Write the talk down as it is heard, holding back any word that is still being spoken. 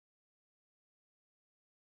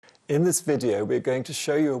In this video, we're going to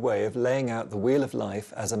show you a way of laying out the Wheel of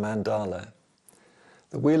Life as a mandala.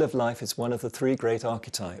 The Wheel of Life is one of the three great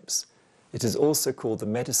archetypes. It is also called the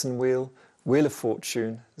medicine wheel, wheel of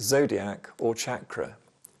fortune, zodiac, or chakra.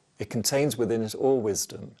 It contains within it all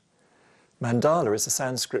wisdom. Mandala is a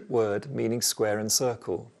Sanskrit word meaning square and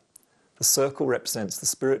circle. The circle represents the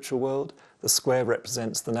spiritual world, the square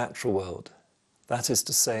represents the natural world. That is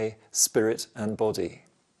to say, spirit and body.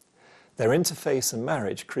 Their interface and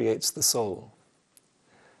marriage creates the soul.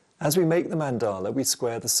 As we make the mandala, we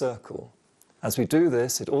square the circle. As we do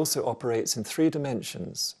this, it also operates in 3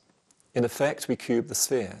 dimensions. In effect, we cube the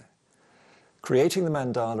sphere. Creating the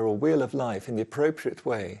mandala or wheel of life in the appropriate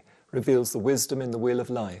way reveals the wisdom in the wheel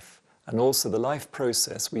of life and also the life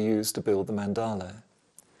process we use to build the mandala.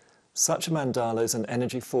 Such a mandala is an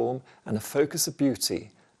energy form and a focus of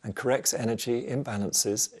beauty and corrects energy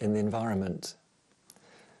imbalances in the environment.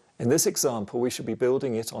 In this example, we should be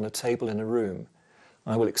building it on a table in a room.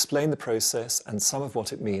 I will explain the process and some of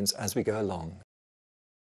what it means as we go along.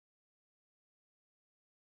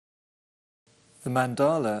 The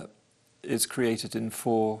mandala is created in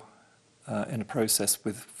a process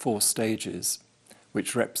with 4 stages,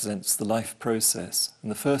 which represents the life process.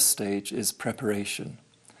 And the first stage is preparation,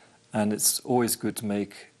 and it's always good to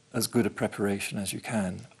make as good a preparation as you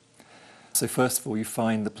can. So first of all, you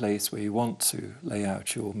find the place where you want to lay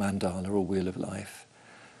out your mandala or wheel of life.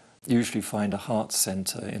 Usually find a heart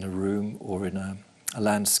center in a room or in a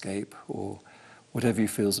landscape or whatever you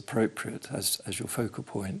feel is appropriate as your focal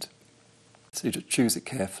point. So you just choose it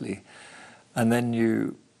carefully, and then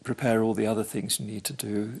you prepare all the other things you need to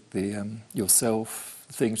do, yourself,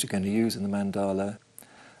 the things you're going to use in the mandala,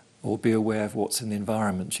 or be aware of what's in the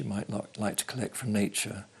environment you might like to collect from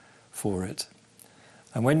nature for it.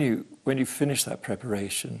 And when you finish that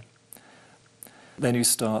preparation, then you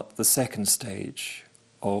start the second stage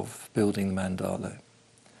of building the mandala.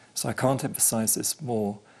 So I can't emphasize this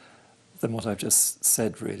more than what I've just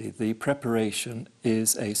said, really. The preparation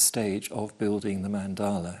is a stage of building the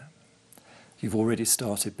mandala. You've already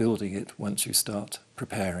started building it once you start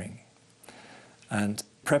preparing. And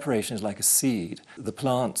preparation is like a seed. The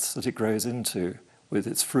plant that it grows into with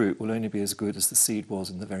its fruit will only be as good as the seed was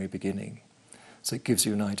in the very beginning. So it gives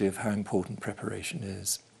you an idea of how important preparation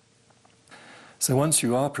is. So once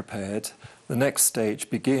you are prepared, the next stage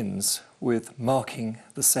begins with marking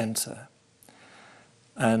the center.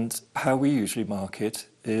 And how we usually mark it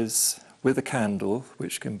is with a candle,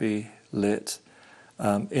 which can be lit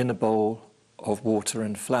in a bowl of water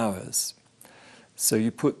and flowers. So you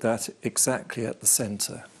put that exactly at the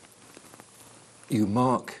center. You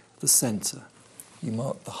mark the center. You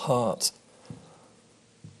mark the heart.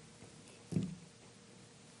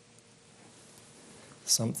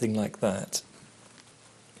 Something like that.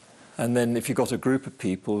 And then if you've got a group of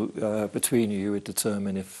people between you, you would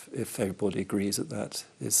determine if everybody agrees that that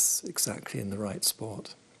is exactly in the right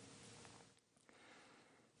spot.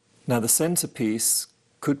 Now the centerpiece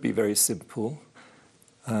could be very simple.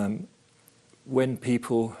 When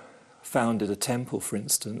people founded a temple, for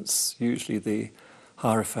instance, usually the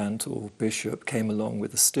hierophant or bishop came along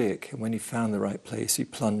with a stick, and when he found the right place, he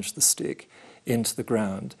plunged the stick into the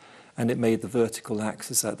ground, and it made the vertical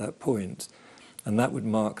axis at that point. And that would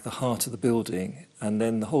mark the heart of the building, and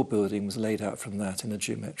then the whole building was laid out from that in a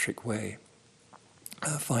geometric way,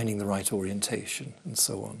 finding the right orientation and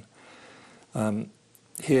so on.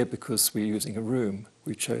 Here, because we're using a room,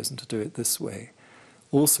 we've chosen to do it this way.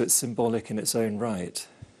 Also, it's symbolic in its own right.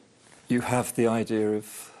 You have the idea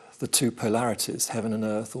of the 2 polarities, heaven and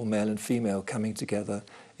earth, or male and female, coming together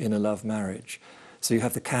in a love marriage. So you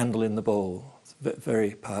have the candle in the bowl, a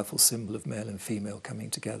very powerful symbol of male and female coming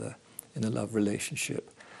together in a love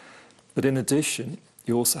relationship. But in addition,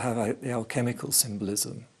 you also have the alchemical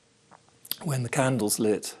symbolism. When the candle's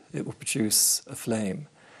lit, it will produce a flame.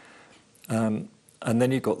 And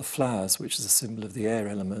then you've got the flowers, which is a symbol of the air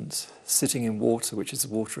element, sitting in water, which is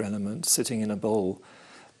the water element, sitting in a bowl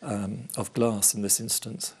of glass in this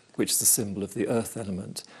instance, which is the symbol of the earth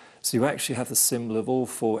element. So you actually have the symbol of all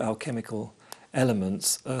 4 alchemical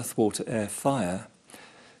elements, earth, water, air, fire,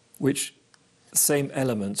 which same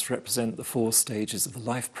elements represent the 4 stages of the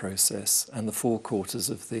life process and the 4 quarters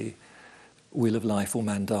of the wheel of life or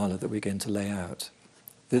mandala that we're going to lay out.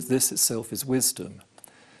 This itself is wisdom,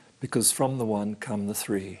 because from the one come the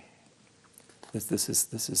 3. This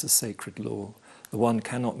is a sacred law. The one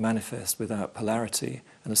cannot manifest without polarity,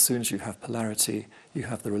 and as soon as you have polarity, you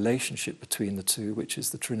have the relationship between the 2, which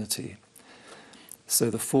is the Trinity. So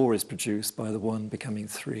the 4 is produced by the 1 becoming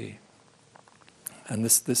 3. And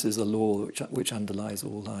this is a law which underlies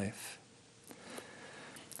all life.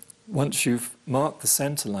 Once you've marked the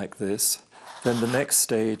centre like this, then the next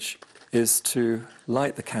stage is to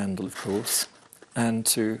light the candle, of course, and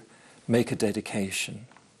to make a dedication.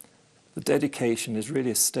 The dedication is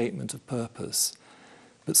really a statement of purpose,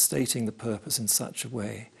 but stating the purpose in such a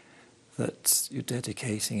way that you're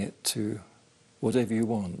dedicating it to whatever you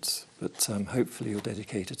want, but hopefully you'll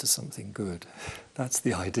dedicate it to something good. That's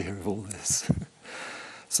the idea of all this.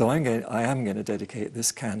 So I am going to dedicate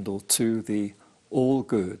this candle to the all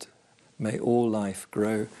good. May all life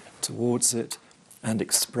grow towards it and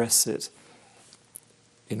express it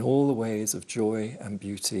in all the ways of joy and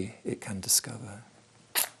beauty it can discover.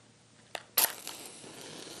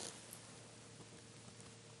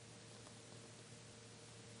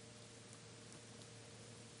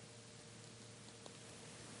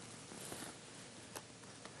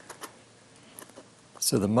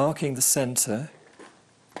 So the marking the centre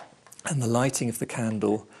and the lighting of the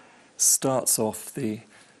candle starts off the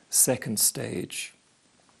second stage,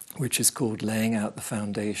 which is called laying out the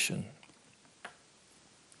foundation.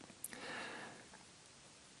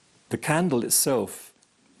 The candle itself,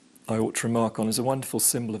 I ought to remark on, is a wonderful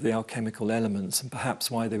symbol of the alchemical elements and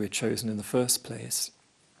perhaps why they were chosen in the first place,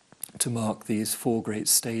 to mark these four great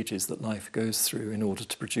stages that life goes through in order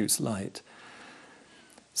to produce light.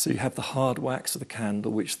 So you have the hard wax of the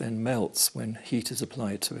candle, which then melts when heat is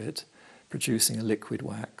applied to it, producing a liquid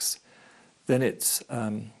wax. Then it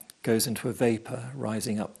goes into a vapour,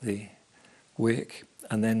 rising up the wick,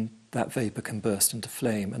 and then that vapour can burst into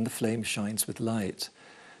flame, and the flame shines with light.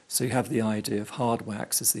 So you have the idea of hard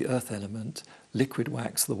wax as the earth element, liquid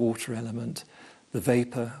wax the water element, the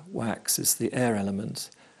vapour wax is the air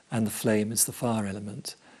element, and the flame is the fire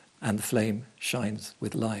element, and the flame shines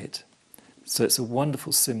with light. So it's a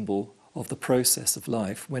wonderful symbol of the process of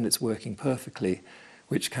life when it's working perfectly,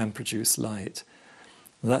 which can produce light.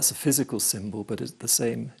 And that's a physical symbol, but the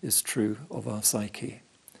same is true of our psyche,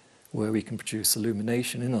 where we can produce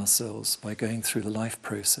illumination in ourselves by going through the life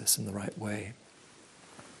process in the right way.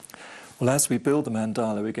 Well, as we build the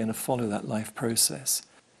mandala, we're going to follow that life process.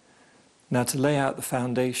 Now, to lay out the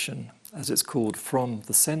foundation, as it's called, from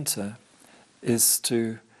the centre, is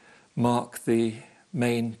to mark the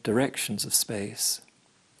main directions of space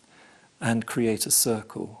and create a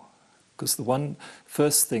circle. Because the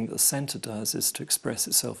first thing that the centre does is to express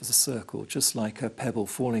itself as a circle, just like a pebble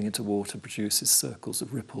falling into water produces circles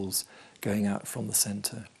of ripples going out from the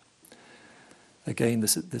centre. Again,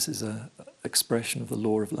 this is an expression of the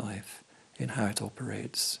law of life in how it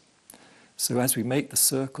operates. So as we make the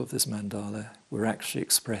circle of this mandala, we're actually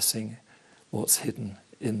expressing what's hidden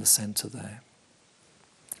in the centre there.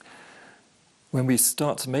 When we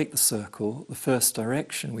start to make the circle, the first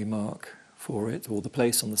direction we mark for it, or the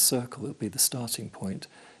place on the circle that will be the starting point,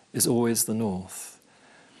 is always the north.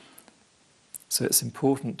 So it's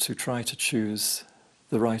important to try to choose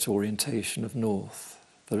the right orientation of north.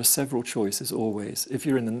 There are several choices always. If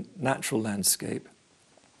you're in the natural landscape,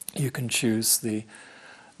 you can choose the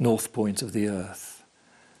north point of the earth,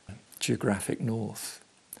 geographic north.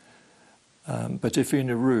 But if you're in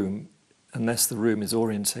a room, unless the room is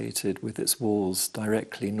orientated with its walls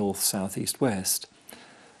directly north, south, east, west,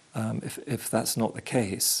 if that's not the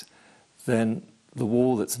case, then the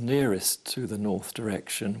wall that's nearest to the north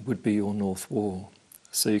direction would be your north wall.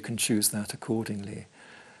 So you can choose that accordingly.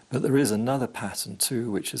 But there is another pattern too,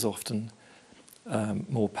 which is often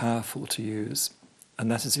more powerful to use, and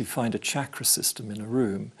that is if you find a chakra system in a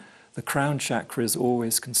room, the crown chakra is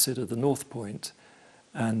always considered the north point,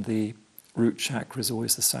 and the root chakra is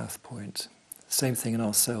always the south point. Same thing in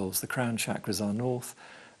ourselves. The crown chakra is our north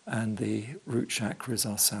and the root chakra is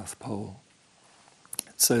our south pole.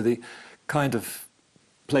 So the kind of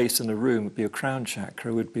place in a room would be your crown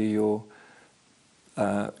chakra, would be your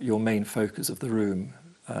main focus of the room.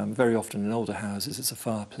 Very often in older houses it's a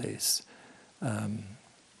fireplace,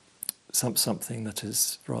 something that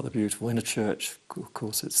is rather beautiful. In a church, of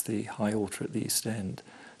course, it's the high altar at the east end.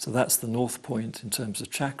 So that's the north point in terms of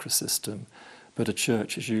chakra system, but a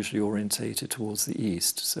church is usually orientated towards the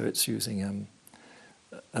east, so it's using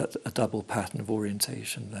a double pattern of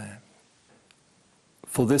orientation there.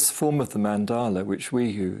 For this form of the mandala, which we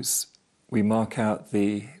use, we mark out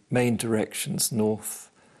the main directions, north,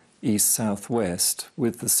 east, south, west,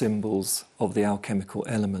 with the symbols of the alchemical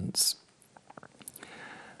elements.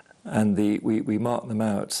 And we mark them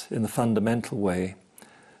out in the fundamental way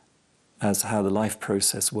as how the life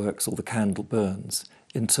process works, or the candle burns,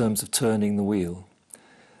 in terms of turning the wheel,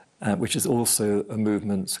 which is also a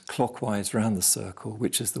movement clockwise round the circle,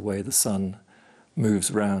 which is the way the sun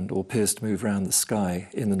moves round, or appears to move round the sky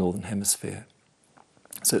in the northern hemisphere.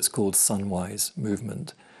 So it's called sunwise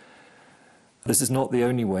movement. This is not the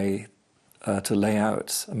only way to lay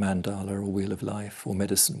out a mandala or wheel of life or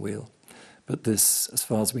medicine wheel, but this, as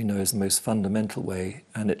far as we know, is the most fundamental way,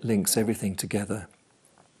 and it links everything together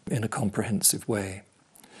in a comprehensive way.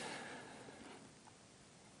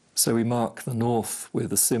 So we mark the north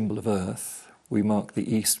with a symbol of earth, we mark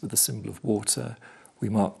the east with a symbol of water, we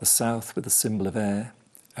mark the south with a symbol of air,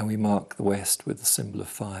 and we mark the west with the symbol of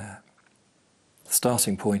fire. The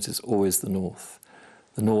starting point is always the north.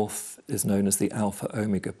 The north is known as the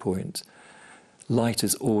alpha-omega point. Light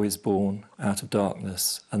is always born out of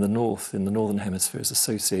darkness, and the north in the northern hemisphere is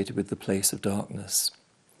associated with the place of darkness.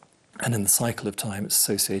 And in the cycle of time, it's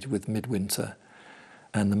associated with midwinter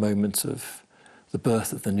and the moment of the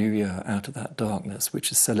birth of the new year out of that darkness,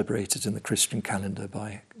 which is celebrated in the Christian calendar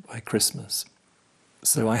by Christmas.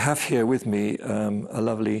 So I have here with me a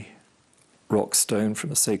lovely rock stone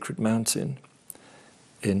from a sacred mountain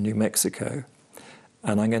in New Mexico,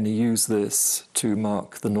 and I'm going to use this to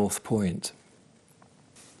mark the North Point.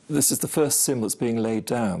 This is the first symbol that's being laid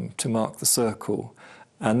down to mark the circle,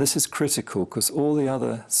 and this is critical because all the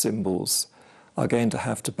other symbols are going to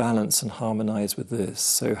have to balance and harmonize with this.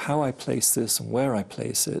 So how I place this and where I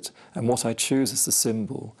place it and what I choose as the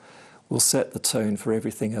symbol will set the tone for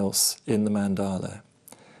everything else in the mandala.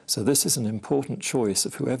 So this is an important choice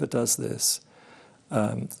of whoever does this.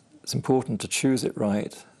 It's important to choose it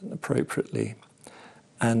right and appropriately,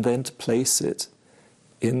 and then to place it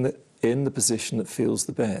in the position that feels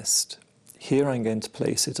the best. Here I'm going to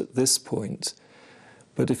place it at this point,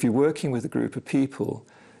 but if you're working with a group of people,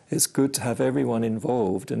 it's good to have everyone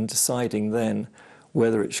involved in deciding then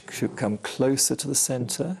whether it should come closer to the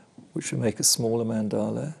center, which would make a smaller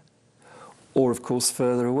mandala, or of course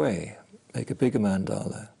further away, make a bigger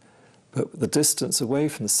mandala. But the distance away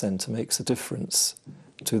from the center makes a difference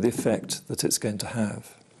to the effect that it's going to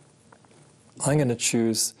have. I'm going to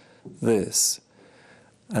choose this,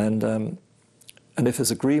 and if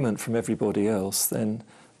there's agreement from everybody else, then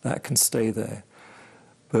that can stay there.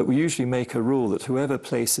 But we usually make a rule that whoever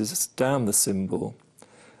places down the symbol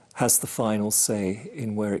has the final say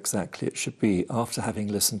in where exactly it should be after having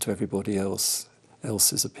listened to everybody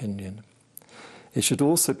else's opinion. It should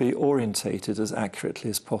also be orientated as accurately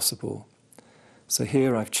as possible. So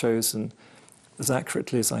here I've chosen, as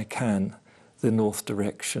accurately as I can, the north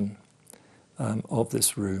direction of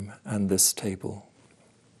this room and this table.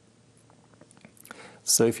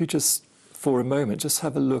 So if you just, for a moment, just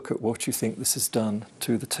have a look at what you think this has done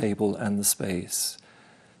to the table and the space.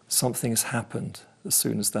 Something has happened as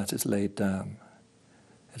soon as that is laid down.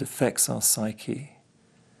 It affects our psyche,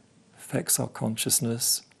 affects our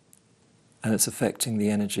consciousness, and it's affecting the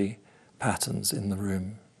energy patterns in the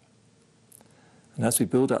room. And as we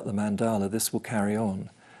build up the mandala, this will carry on,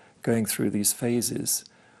 going through these phases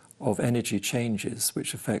of energy changes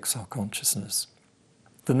which affects our consciousness.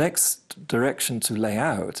 The next direction to lay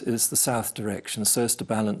out is the south direction, so as to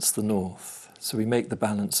balance the north. So we make the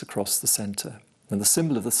balance across the center. And the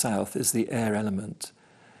symbol of the south is the air element.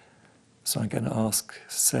 So I'm going to ask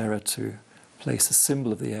Sarah to place a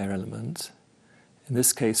symbol of the air element. In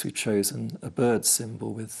this case, we've chosen a bird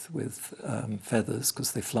symbol with feathers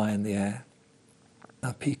because they fly in the air,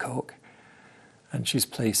 a peacock. And she's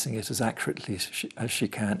placing it as accurately as she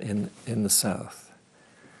can in the south.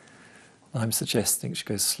 I'm suggesting she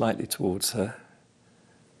goes slightly towards her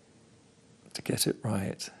to get it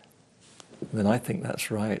right. And then I think that's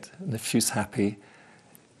right. And if she's happy,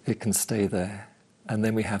 it can stay there. And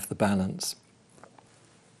then we have the balance.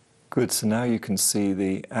 Good, so now you can see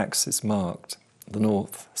the axis marked, the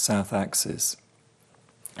north-south axis.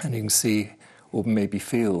 And you can see, or maybe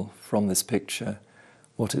feel from this picture,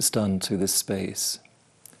 what it's done to this space.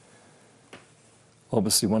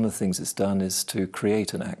 Obviously, one of the things it's done is to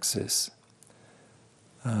create an axis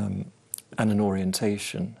and an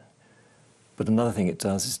orientation. But another thing it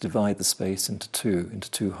does is divide the space into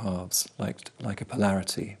two halves, like a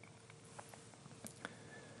polarity.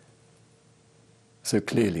 So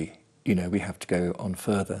clearly, we have to go on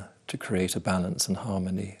further to create a balance and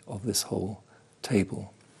harmony of this whole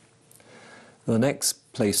table. The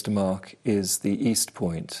next place to mark is the east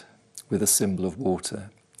point with a symbol of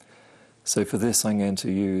water. So for this I'm going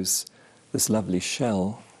to use this lovely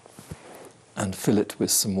shell and fill it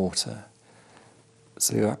with some water.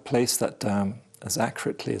 So I place that down as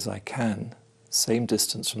accurately as I can, same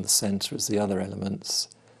distance from the center as the other elements,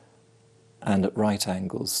 and at right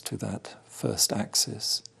angles to that first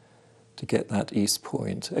axis to get that east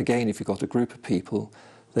point. Again, if you've got a group of people,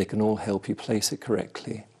 they can all help you place it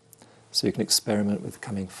correctly. So you can experiment with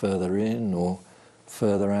coming further in or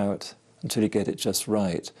further out until you get it just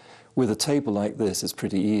right. With a table like this, it's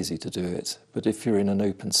pretty easy to do it, but if you're in an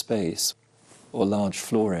open space, or large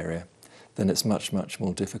floor area, then it's much, much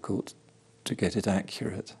more difficult to get it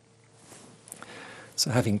accurate.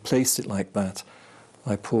 So having placed it like that,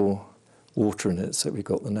 I pour water in it so we've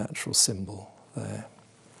got the natural symbol there.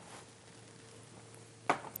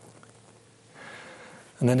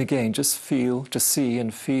 And then again, just see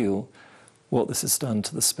and feel what this has done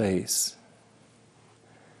to the space.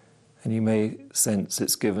 And you may sense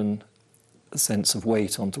it's given a sense of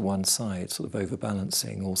weight onto one side, sort of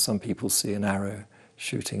overbalancing, or some people see an arrow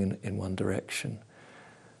shooting in one direction.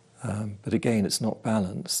 But again, it's not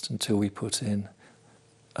balanced until we put in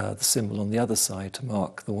the symbol on the other side to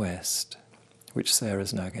mark the west, which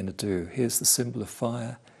Sarah's now going to do. Here's the symbol of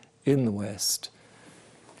fire in the west,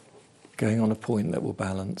 going on a point that will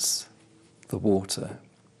balance the water.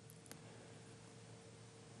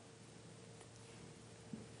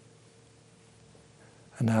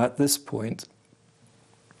 And now at this point,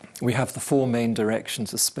 we have the four main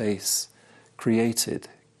directions of space created,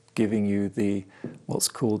 giving you what's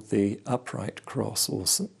called the upright cross, or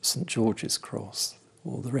St. George's cross,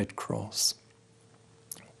 or the red cross.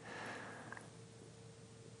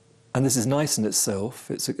 And this is nice in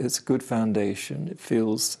itself. It's a good foundation. It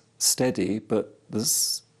feels steady, but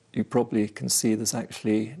you probably can see there's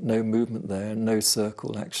actually no movement there, no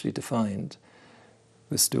circle actually defined.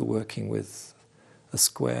 We're still working with a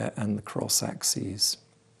square and the cross axes,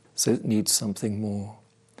 so it needs something more.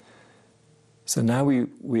 So now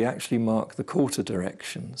we actually mark the quarter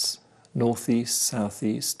directions: northeast,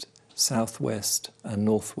 southeast, southwest and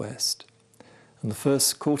northwest. And the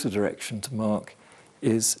first quarter direction to mark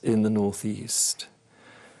is in the northeast.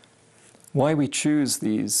 Why we choose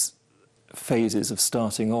these phases of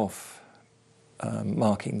starting off,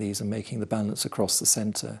 marking these and making the balance across the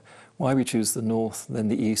centre, why we choose the north, then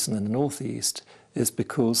the east and then the northeast, is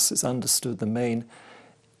because it's understood the main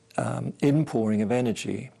inpouring of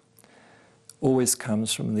energy always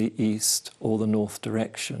comes from the east or the north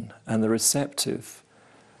direction, and the receptive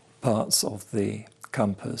parts of the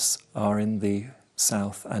compass are in the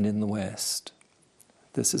south and in the west.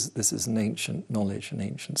 This is an ancient knowledge, an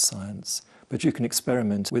ancient science, but you can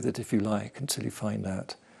experiment with it if you like until you find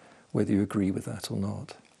out whether you agree with that or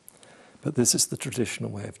not. But this is the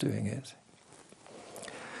traditional way of doing it.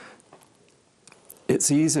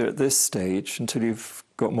 It's easier at this stage, until you've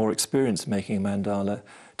got more experience making a mandala,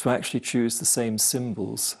 to actually choose the same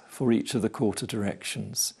symbols for each of the quarter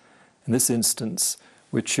directions. In this instance,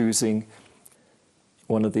 we're choosing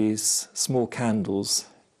one of these small candles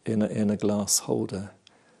in a glass holder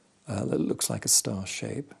that looks like a star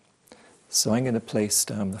shape. So I'm going to place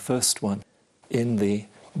down the first one in the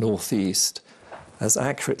northeast as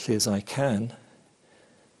accurately as I can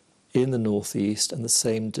in the northeast, and the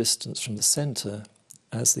same distance from the centre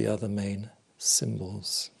as the other main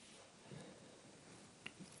symbols.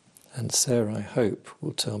 And Sarah, I hope,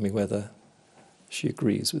 will tell me whether she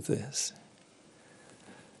agrees with this.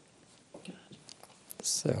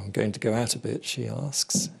 So I'm going to go out a bit, she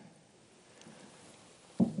asks.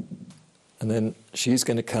 And then she's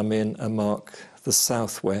going to come in and mark the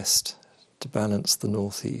southwest to balance the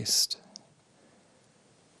northeast.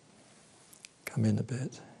 Come in a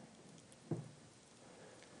bit.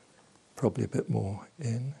 Probably a bit more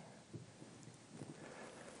in.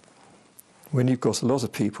 When you've got a lot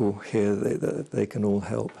of people here, they can all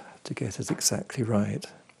help to get it exactly right.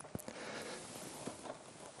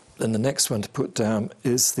 Then the next one to put down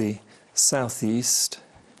is the southeast,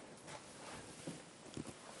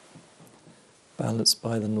 balanced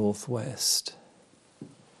by the northwest.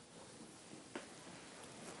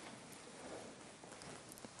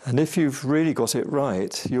 And if you've really got it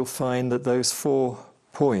right, you'll find that those 4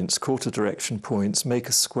 points, quarter direction points, make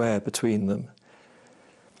a square between them.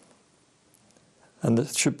 And there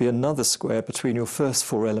should be another square between your first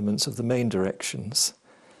 4 elements of the main directions.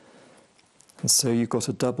 And so you've got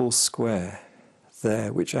a double square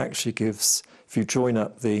there, which actually gives, if you join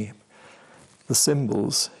up the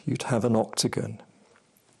symbols, you'd have an octagon.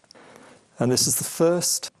 And this is the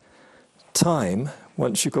first time,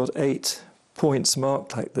 once you've got 8 points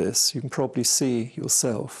marked like this, you can probably see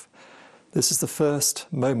yourself, this is the first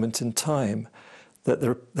moment in time that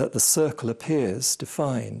the circle appears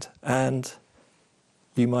defined, and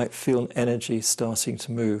you might feel an energy starting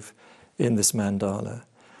to move in this mandala.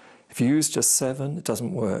 If you use just 7, it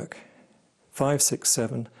doesn't work. 5, 6,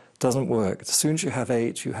 7 doesn't work. As soon as you have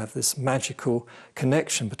 8, you have this magical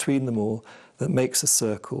connection between them all that makes a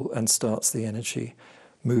circle and starts the energy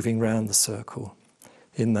moving round the circle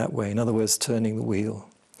in that way. In other words, turning the wheel.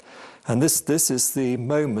 And this is the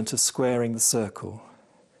moment of squaring the circle.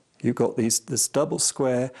 You've got this double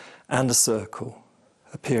square and a circle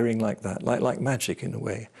appearing like that, like magic in a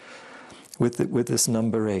way. with this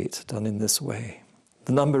number 8 done in this way.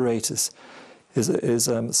 The number 8 is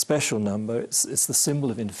a special number. It's the symbol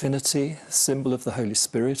of infinity, symbol of the Holy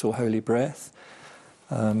Spirit or Holy Breath.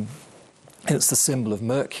 It's the symbol of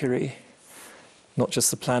Mercury, not just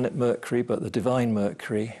the planet Mercury, but the divine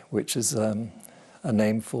Mercury, which is a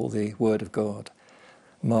name for the Word of God,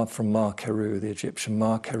 from Mar Keru, the Egyptian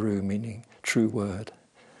Mar Keru, meaning true word,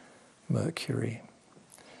 Mercury.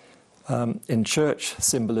 In church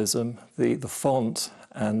symbolism, the font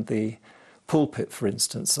and the pulpit, for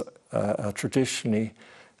instance, are traditionally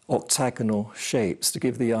octagonal shapes to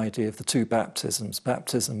give the idea of the two baptisms,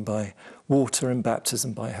 baptism by water and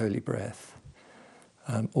baptism by holy breath.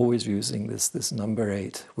 Always using this number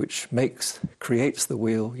 8, which creates the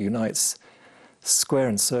wheel, unites square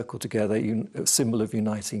and circle together, a symbol of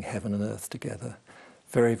uniting heaven and earth together.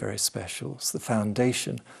 Very, very special. It's the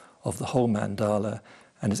foundation of the whole mandala,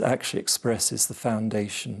 and it actually expresses the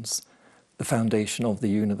foundation of the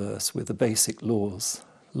universe with the basic laws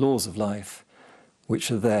of life,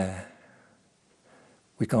 which are there.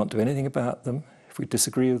 We can't do anything about them. If we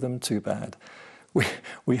disagree with them, too bad.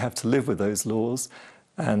 We have to live with those laws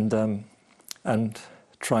and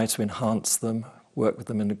try to enhance them, work with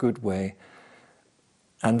them in a good way.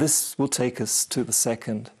 And this will take us to the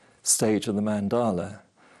second stage of the mandala,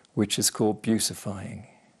 which is called beautifying.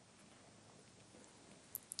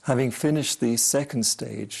 Having finished the second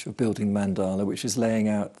stage of building mandala, which is laying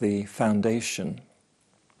out the foundation,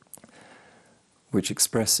 which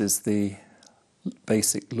expresses the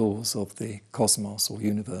basic laws of the cosmos or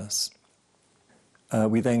universe,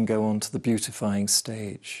 we then go on to the beautifying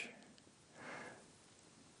stage.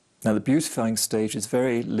 Now, the beautifying stage is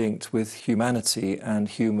very linked with humanity and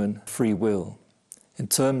human free will. In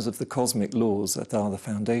terms of the cosmic laws that are the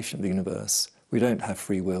foundation of the universe, we don't have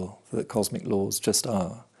free will, the cosmic laws just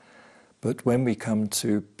are. But when we come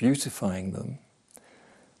to beautifying them,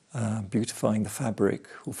 beautifying the fabric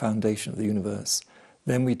or foundation of the universe,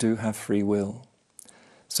 then we do have free will.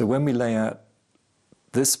 So when we lay out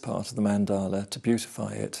this part of the mandala to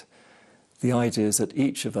beautify it, the idea is that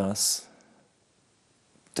each of us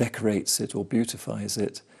decorates it or beautifies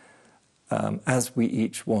it as we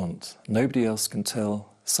each want. Nobody else can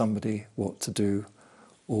tell somebody what to do,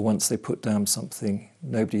 or once they put down something,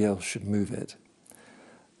 nobody else should move it.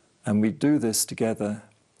 And we do this together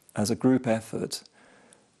as a group effort,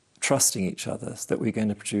 trusting each other that we're going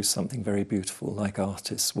to produce something very beautiful, like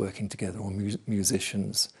artists working together or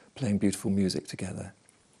musicians playing beautiful music together.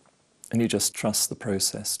 And you just trust the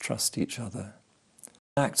process, trust each other.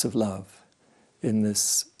 An act of love in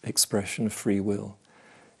this expression of free will.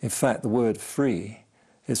 In fact, the word free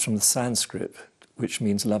is from the Sanskrit, which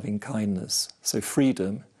means loving kindness. So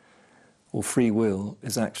freedom or free will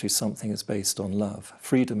is actually something that's based on love.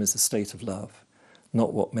 Freedom is a state of love,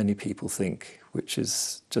 not what many people think, which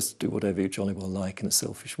is just do whatever you jolly well like in a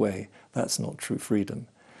selfish way. That's not true freedom.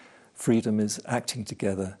 Freedom is acting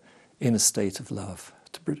together in a state of love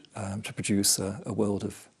to produce a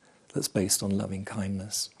world that's based on loving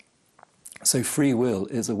kindness. So free will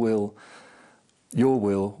is a will, your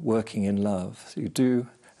will working in love. So you do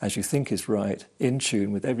as you think is right, in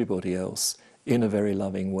tune with everybody else, in a very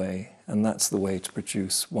loving way. And that's the way to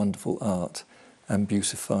produce wonderful art and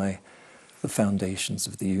beautify the foundations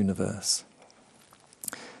of the universe.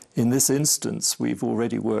 In this instance, we've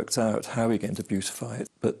already worked out how we're going to beautify it.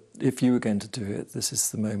 But if you were going to do it, this is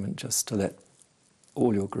the moment just to let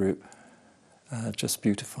all your group just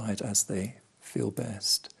beautify it as they feel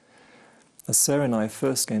best. As Sarah and I are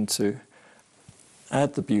first going to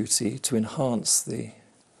add the beauty to enhance the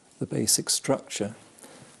basic structure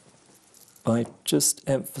by just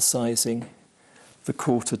emphasizing the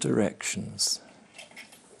quarter directions.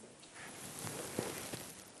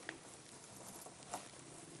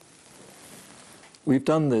 We've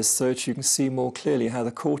done this so that you can see more clearly how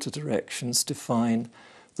the quarter directions define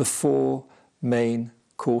the four main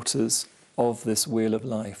quarters of this wheel of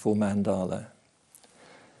life or mandala.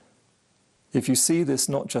 If you see this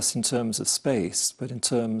not just in terms of space, but in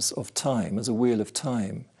terms of time, as a wheel of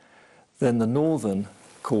time, then the northern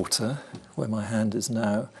quarter, where my hand is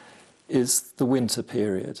now, is the winter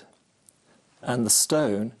period. And the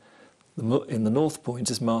stone in the north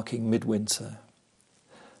point is marking midwinter.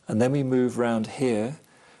 And then we move round here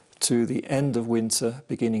to the end of winter,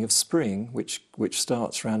 beginning of spring, which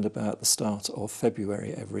starts round about the start of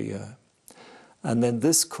February every year. And then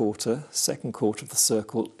this quarter, second quarter of the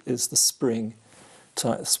circle, is the spring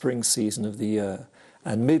season of the year.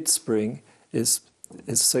 And mid-spring is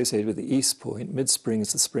associated with the east point. Mid-spring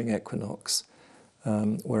is the spring equinox,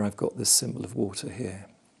 where I've got this symbol of water here.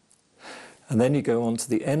 And then you go on to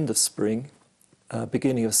the end of spring,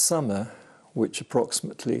 beginning of summer, which is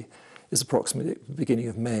approximately the beginning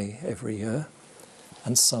of May every year,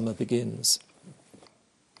 and summer begins.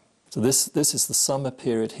 So this is the summer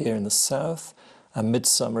period here in the south, and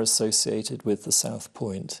midsummer associated with the South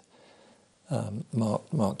Point,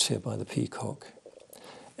 marked here by the peacock.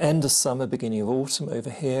 End of summer, beginning of autumn over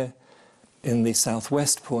here in the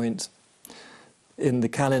southwest point. In the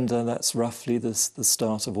calendar, that's roughly the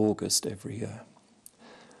start of August every year.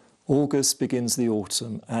 August begins the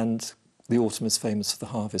autumn, and the autumn is famous for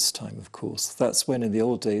the harvest time, of course. That's when, in the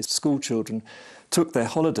old days, school children took their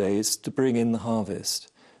holidays to bring in the harvest.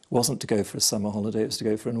 It wasn't to go for a summer holiday, it was to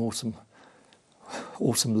go for an autumn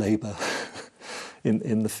labour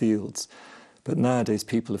in the fields. But nowadays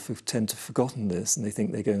people tend to have forgotten this, and they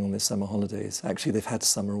think they're going on their summer holidays. Actually, they've had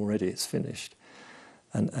summer already, it's finished.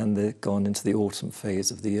 And they've gone into the autumn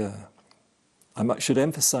phase of the year. I should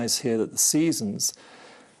emphasise here that the seasons,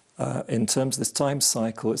 in terms of this time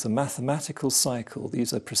cycle, it's a mathematical cycle.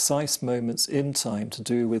 These are precise moments in time to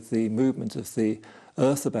do with the movement of the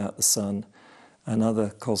Earth about the Sun and other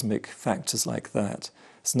cosmic factors like that.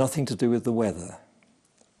 It's nothing to do with the weather.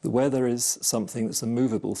 The weather is something that's a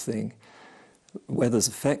movable thing. Weather's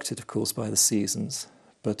affected, of course, by the seasons,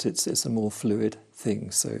 but it's a more fluid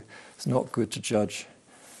thing, so it's not good to judge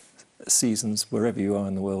seasons wherever you are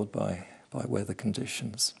in the world by weather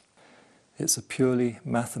conditions. It's a purely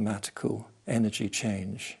mathematical energy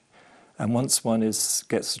change, and once one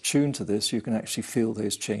gets attuned to this, you can actually feel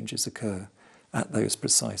those changes occur at those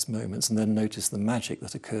precise moments, and then notice the magic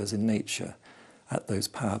that occurs in nature at those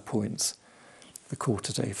power points, the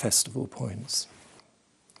quarter day festival points.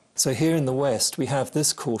 So here in the West, we have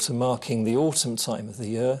this quarter marking the autumn time of the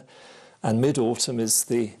year, and mid-autumn is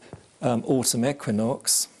the autumn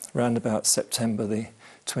equinox, around about September the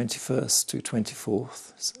 21st to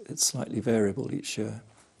 24th. It's slightly variable each year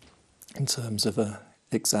in terms of an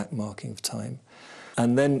exact marking of time.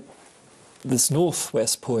 And then this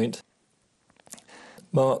northwest point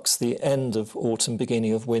marks the end of autumn,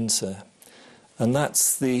 beginning of winter. And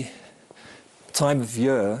that's the time of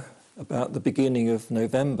year about the beginning of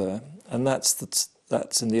November, and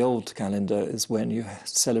that's in the old calendar is when you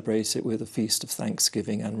celebrate it with a feast of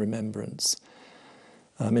thanksgiving and remembrance.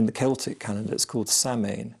 In the Celtic calendar it's called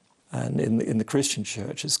Samhain, and in the Christian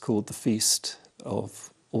church it's called the Feast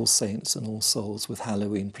of All Saints and All Souls, with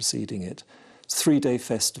Halloween preceding it. It's a 3-day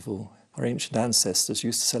festival. Our ancient ancestors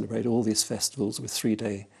used to celebrate all these festivals with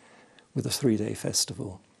a 3-day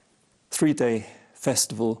festival. 3-day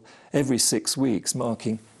festival every 6 weeks,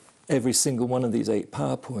 marking every single one of these 8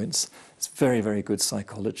 power points. It's very, very good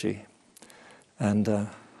psychology. And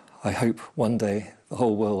I hope one day the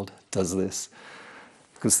whole world does this,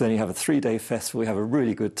 because then you have a 3-day festival, you have a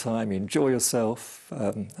really good time, you enjoy yourself.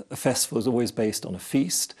 A festival is always based on a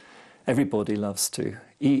feast. Everybody loves to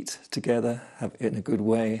eat together, have it in a good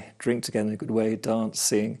way, drink together in a good way, dance,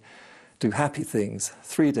 sing, do happy things.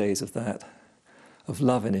 3 days of that, of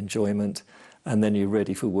love and enjoyment, and then you're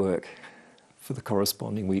ready for work for the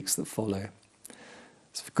corresponding weeks that follow.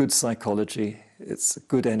 It's good psychology, it's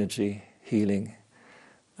good energy, healing,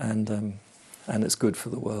 and it's good for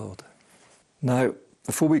the world. Now,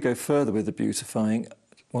 before we go further with the beautifying,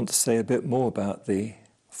 I want to say a bit more about the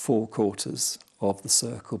 4 quarters of the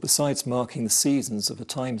circle. Besides marking the seasons of a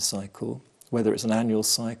time cycle, whether it's an annual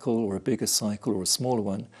cycle or a bigger cycle or a smaller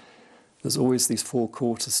one, there's always these 4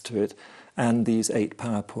 quarters to it, and these 8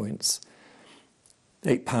 power points.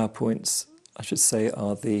 8 power points, I should say,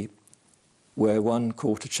 are where one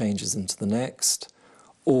quarter changes into the next,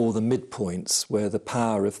 or the midpoints, where the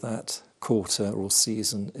power of that quarter or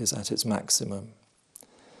season is at its maximum.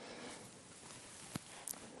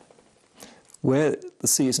 Where the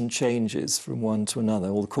season changes from one to another,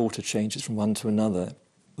 or the quarter changes from one to another,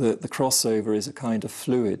 the crossover is a kind of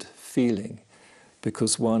fluid feeling,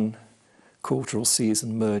 because one quarter or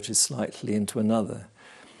season merges slightly into another.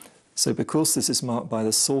 So because this is marked by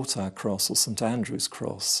the Saltire cross or St Andrew's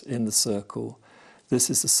cross in the circle, this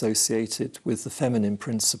is associated with the feminine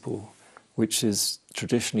principle, which is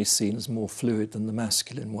traditionally seen as more fluid than the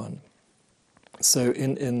masculine one. So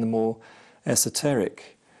in the more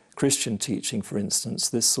esoteric Christian teaching, for instance,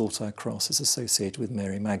 this Saltire cross is associated with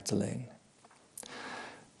Mary Magdalene.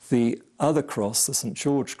 The other cross, the St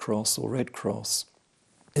George cross or Red Cross,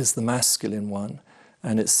 is the masculine one,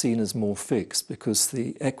 and it's seen as more fixed because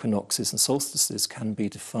the equinoxes and solstices can be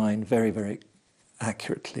defined very, very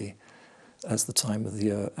accurately as the time of the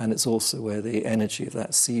year, and it's also where the energy of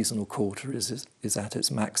that seasonal quarter is at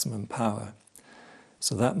its maximum power.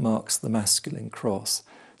 So that marks the masculine cross.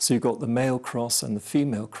 So you've got the male cross and the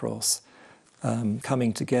female cross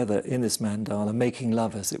coming together in this mandala, making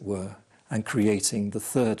love, as it were, and creating the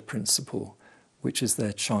third principle, which is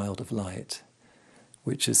their child of light,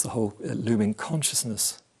 which is the whole looming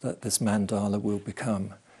consciousness that this mandala will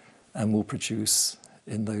become and will produce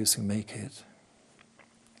in those who make it.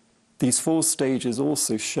 These 4 stages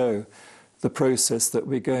also show the process that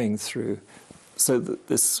we're going through. So that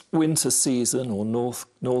this winter season or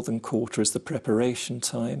northern quarter is the preparation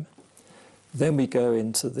time. Then we go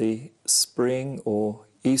into the spring or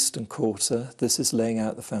eastern quarter. This is laying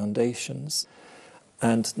out the foundations.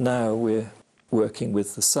 And now we're working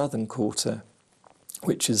with the southern quarter,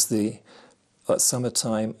 which is the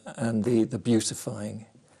summertime and the beautifying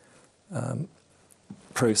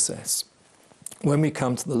process. When we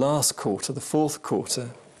come to the last quarter, the 4th quarter,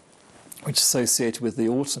 which is associated with the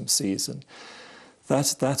autumn season,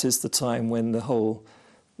 that is the time when the whole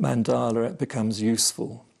mandala becomes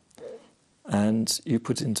useful and you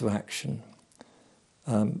put into action.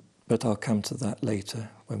 But I'll come to that later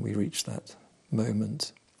when we reach that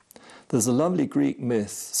moment. There's a lovely Greek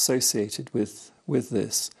myth associated with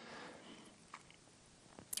this,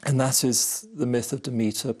 and that is the myth of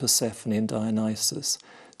Demeter, Persephone, and Dionysus.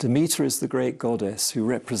 Demeter is the great goddess who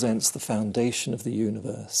represents the foundation of the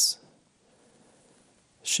universe.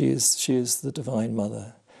 She is the Divine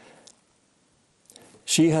Mother.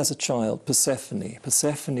 She has a child, Persephone.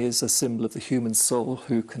 Persephone is a symbol of the human soul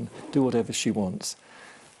who can do whatever she wants.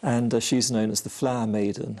 And she's known as the flower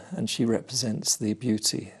maiden, and she represents the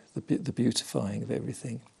beauty, the beautifying of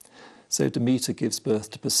everything. So Demeter gives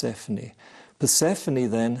birth to Persephone. Persephone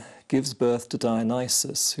then gives birth to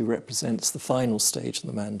Dionysus, who represents the final stage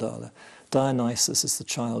in the mandala. Dionysus is the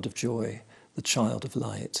child of joy, the child of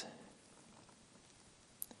light.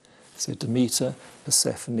 So Demeter,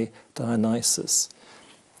 Persephone, Dionysus.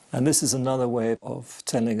 And this is another way of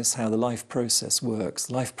telling us how the life process works.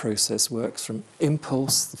 The life process works from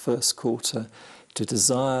impulse, the 1st quarter, to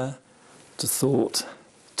desire, to thought,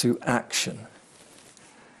 to action.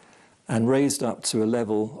 And raised up to a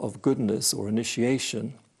level of goodness or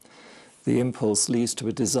initiation, the impulse leads to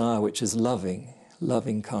a desire which is loving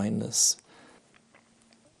kindness,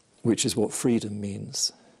 which is what freedom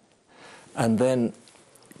means. And then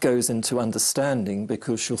goes into understanding,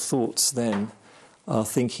 because your thoughts then are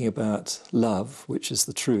thinking about love, which is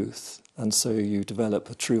the truth, and so you develop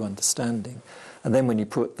a true understanding. And then when you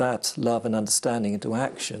put that love and understanding into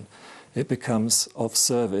action, it becomes of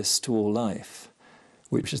service to all life,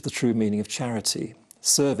 which is the true meaning of charity.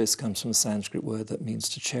 Service comes from a Sanskrit word that means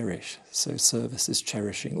to cherish, so service is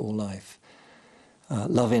cherishing all life.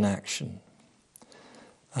 Love in action.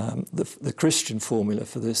 The Christian formula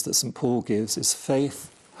for this that St. Paul gives is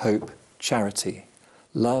faith, hope, charity.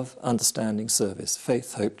 Love, understanding, service.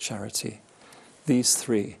 Faith, hope, charity. These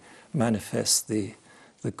 3 manifest the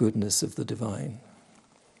goodness of the divine.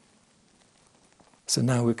 So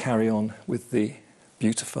now we'll carry on with the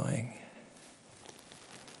beautifying.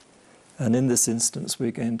 And in this instance,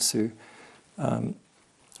 we're going to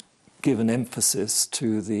give an emphasis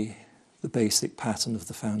to the basic pattern of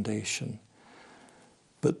the foundation.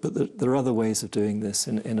 But there are other ways of doing this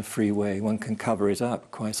in a free way. One can cover it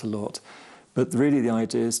up quite a lot. But really the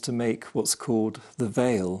idea is to make what's called the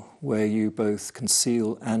veil, where you both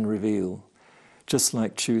conceal and reveal. Just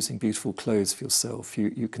like choosing beautiful clothes for yourself,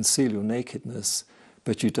 you conceal your nakedness,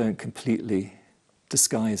 but you don't completely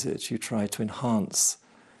disguise it. You try to enhance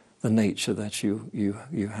the nature that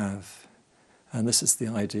you have. And this is the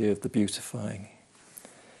idea of the beautifying.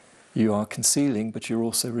 You are concealing, but you're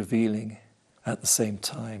also revealing at the same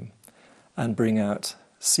time, and bring out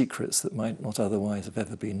secrets that might not otherwise have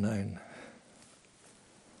ever been known.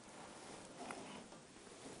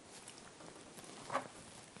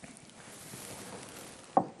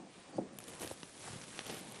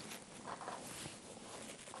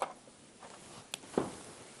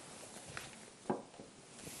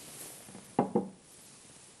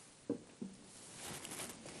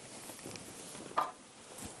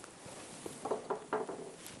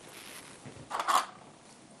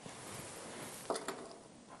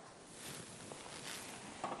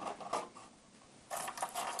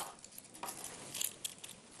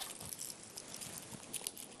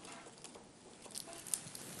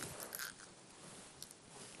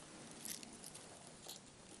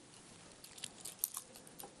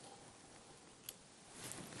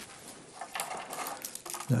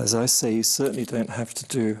 Now, as I say, you certainly don't have to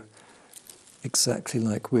do exactly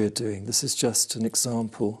like we're doing. This is just an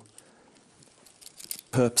example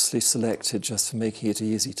purposely selected just for making it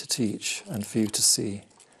easy to teach and for you to see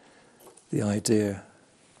the idea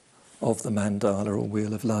of the mandala or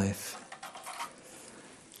wheel of life.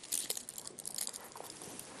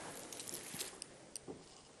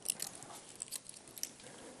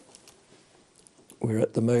 we're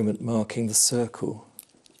at the moment marking the circle,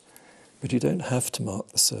 but you don't have to mark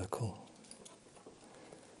the circle.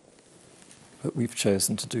 But we've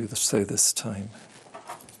chosen to do so this time.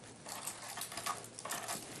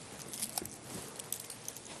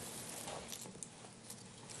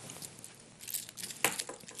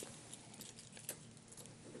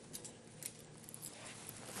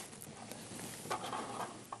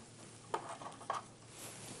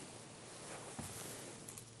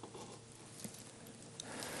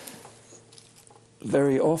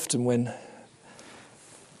 Very often when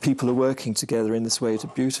people are working together in this way to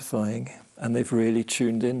beautifying, and they've really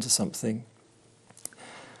tuned into something,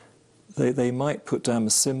 they might put down a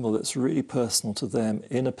symbol that's really personal to them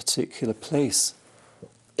in a particular place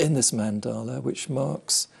in this mandala, which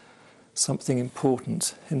marks something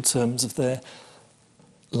important in terms of their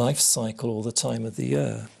life cycle or the time of the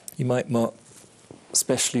year. You might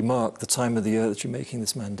especially mark the time of the year that you're making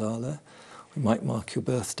this mandala. You might mark your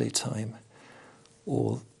birthday time,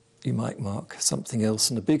 or you might mark something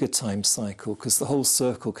else in a bigger time cycle, because the whole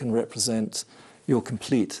circle can represent your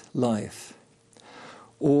complete life.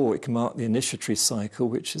 Or it can mark the initiatory cycle,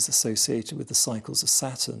 which is associated with the cycles of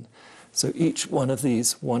Saturn. So each one of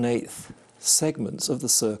these 1/8 segments of the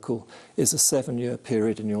circle is a 7-year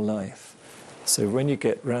period in your life. So when you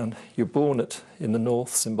get round, you're born in the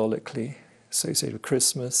north, symbolically, associated with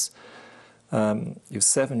Christmas. You're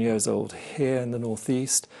 7 years old here in the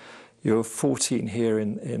northeast. You're 14 here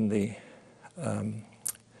in the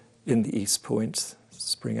East Point,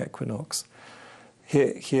 spring equinox.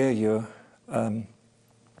 Here you're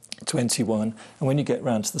 21, and when you get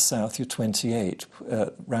round to the south, you're 28,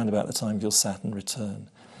 round about the time of your Saturn return.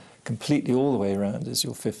 Completely all the way around is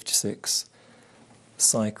your 56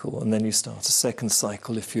 cycle, and then you start a second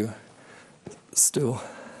cycle if you're still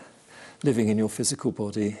living in your physical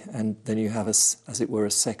body, and then you have, as it were,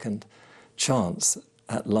 a second chance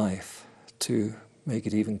at life to make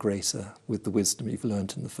it even greater with the wisdom you've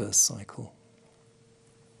learned in the first cycle.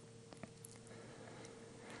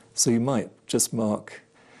 So you might just mark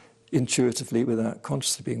intuitively, without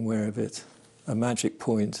consciously being aware of it, a magic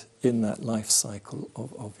point in that life cycle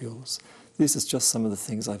of yours. This is just some of the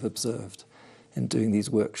things I've observed in doing these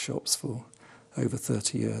workshops for over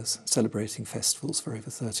 30 years, celebrating festivals for over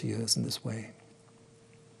 30 years in this way.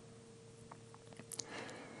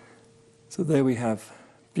 So there we have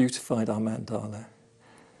beautified our mandala.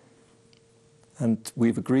 And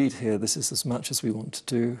we've agreed here this is as much as we want to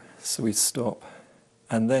do, so we stop.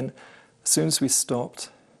 And then, as soon as we stopped,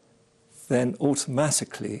 then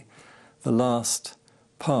automatically the last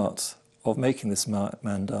part of making this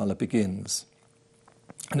mandala begins.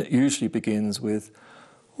 And it usually begins with,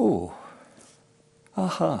 oh,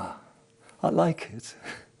 aha, I like it.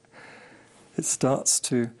 It starts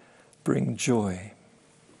to bring joy.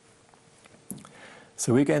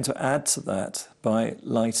 So we're going to add to that by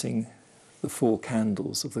lighting the 4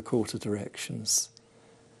 candles of the quarter directions.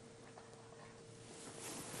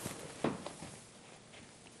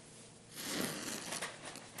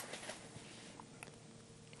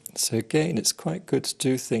 So again, it's quite good to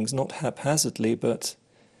do things not haphazardly, but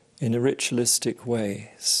in a ritualistic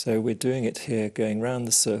way. So we're doing it here, going round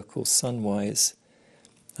the circle sunwise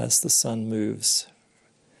as the sun moves.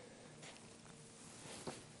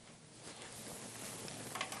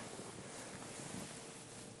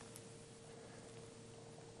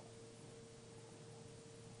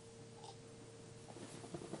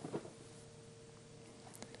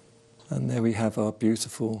 And there we have our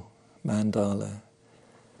beautiful mandala.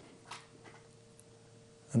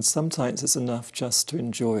 And sometimes it's enough just to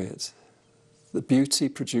enjoy it. The beauty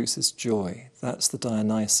produces joy. That's the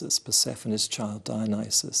Dionysus, Persephone's child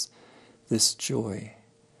Dionysus, this joy.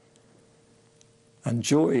 And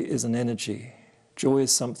joy is an energy. Joy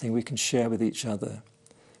is something we can share with each other.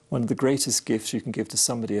 One of the greatest gifts you can give to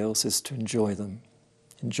somebody else is to enjoy them.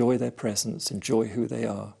 Enjoy their presence, enjoy who they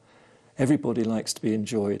are. Everybody likes to be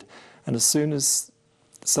enjoyed. And as soon as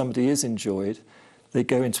somebody is enjoyed, they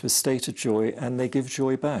go into a state of joy and they give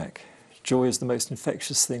joy back. Joy is the most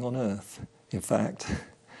infectious thing on earth, in fact,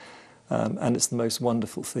 and it's the most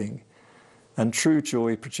wonderful thing. And true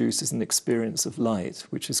joy produces an experience of light,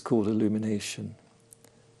 which is called illumination.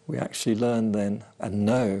 We actually learn then and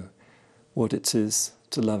know what it is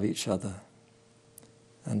to love each other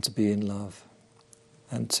and to be in love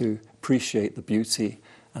and to appreciate the beauty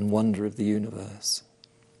and wonder of the universe.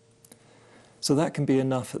 So that can be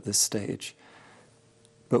enough at this stage.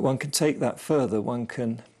 But one can take that further. One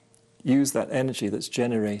can use that energy that's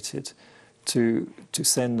generated to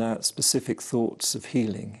send out specific thoughts of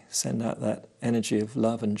healing, send out that energy of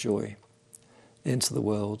love and joy into the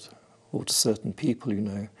world, or to certain people you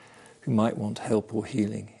know, who might want help or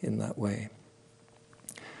healing in that way.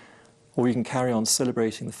 Or you can carry on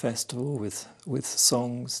celebrating the festival with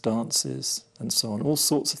songs, dances, and so on. All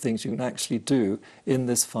sorts of things you can actually do in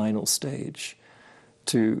this final stage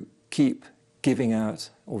to keep giving out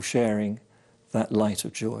or sharing that light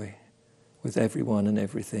of joy with everyone and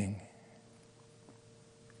everything.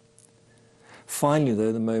 Finally,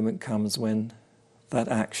 though, the moment comes when that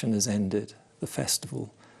action has ended, the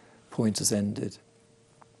festival point has ended.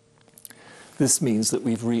 This means that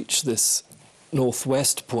we've reached this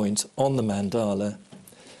northwest point on the mandala,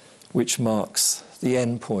 which marks the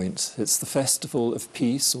end point. It's the festival of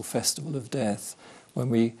peace or festival of death, when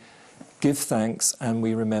we give thanks and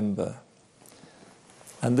we remember.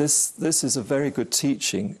 And this is a very good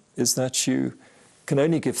teaching, is that you can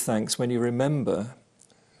only give thanks when you remember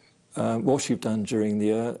what you've done during the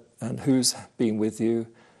year and who's been with you,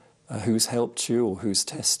 who's helped you or who's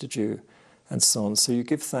tested you, and so on. So you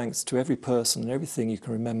give thanks to every person and everything you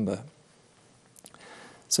can remember.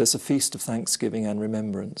 So it's a feast of thanksgiving and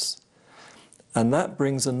remembrance. And that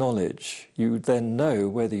brings a knowledge. You then know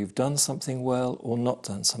whether you've done something well or not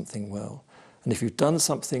done something well. And if you've done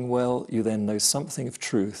something well, you then know something of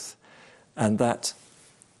truth. And that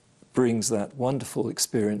brings that wonderful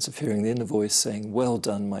experience of hearing the inner voice saying, "Well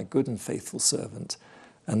done, my good and faithful servant."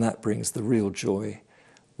 And that brings the real joy,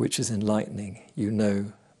 which is enlightening. You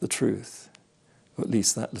know the truth, or at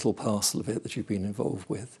least that little parcel of it that you've been involved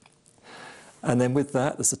with. And then with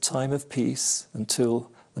that, there's a time of peace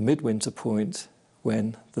until the midwinter point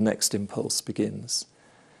when the next impulse begins.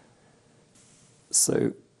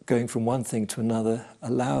 So going from one thing to another,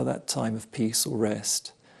 allow that time of peace or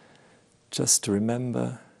rest just to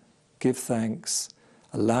remember, give thanks,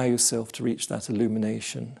 allow yourself to reach that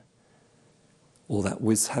illumination or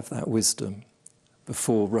have that wisdom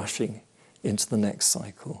before rushing into the next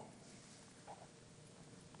cycle.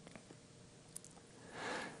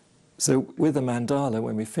 So with the mandala,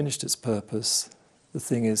 when we finished its purpose, the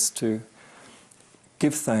thing is to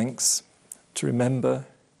give thanks, to remember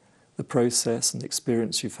the process and the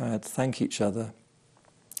experience you've had, thank each other,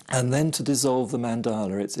 and then to dissolve the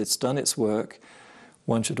mandala. It's done its work.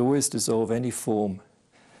 One should always dissolve any form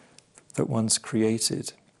that one's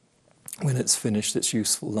created when it's finished its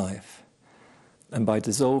useful life. And by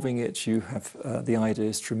dissolving it, you have the idea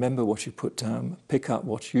is to remember what you put down, pick up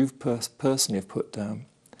what you've personally have put down,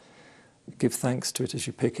 give thanks to it as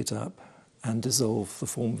you pick it up, and dissolve the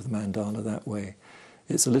form of the mandala that way.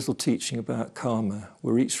 It's a little teaching about karma.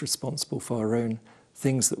 We're each responsible for our own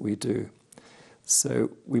things that we do. So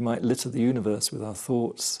we might litter the universe with our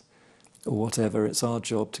thoughts or whatever. It's our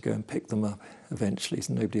job to go and pick them up eventually,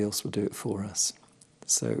 so nobody else will do it for us.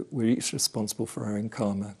 So we're each responsible for our own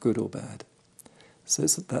karma, good or bad. So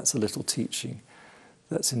that's a little teaching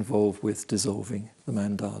that's involved with dissolving the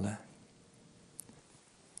mandala.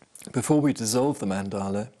 Before we dissolve the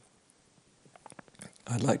mandala,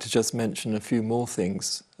 I'd like to just mention a few more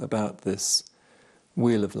things about this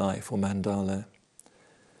wheel of life or mandala.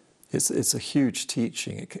 It's a huge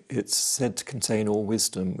teaching. It's said to contain all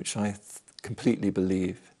wisdom, which I completely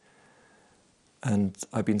believe. And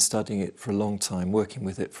I've been studying it for a long time, working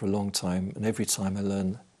with it for a long time, and every time I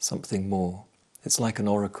learn something more. It's like an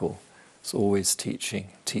oracle. It's always teaching,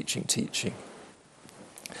 teaching, teaching.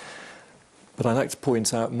 But I'd like to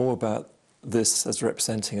point out more about this as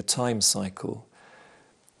representing a time cycle.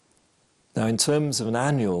 Now, in terms of an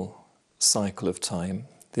annual cycle of time,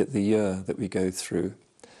 the year that we go through,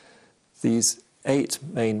 these 8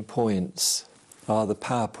 main points are the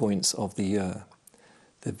power points of the year.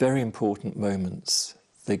 They're very important moments.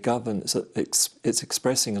 They govern, it's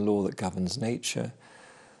expressing a law that governs nature,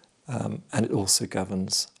 and it also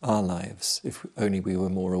governs our lives, if only we were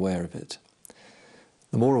more aware of it.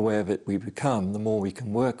 The more aware of it we become, the more we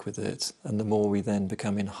can work with it, and the more we then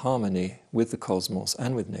become in harmony with the cosmos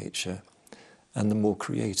and with nature, and the more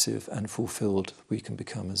creative and fulfilled we can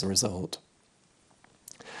become as a result.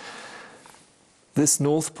 This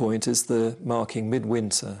north point is the marking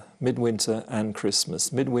midwinter and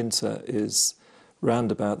Christmas. Midwinter is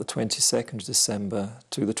round about the 22nd of December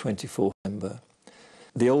to the 24th of December.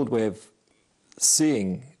 The old way of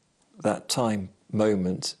seeing that time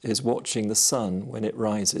moment is watching the sun when it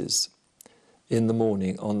rises in the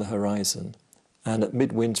morning on the horizon. And at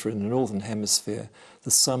midwinter in the northern hemisphere,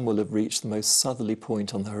 the sun will have reached the most southerly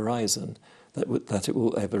point on the horizon that it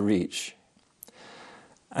will ever reach.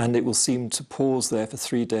 And it will seem to pause there for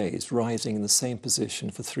 3 days, rising in the same position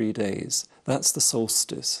for 3 days. That's the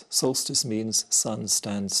solstice. Solstice means sun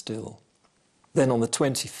stands still. Then on the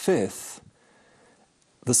 25th,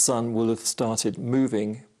 the sun will have started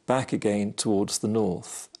moving back again towards the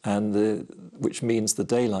north, which means the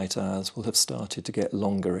daylight hours will have started to get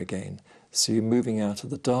longer again. So you're moving out of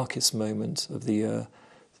the darkest moment of the year,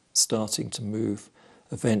 starting to move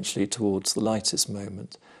eventually towards the lightest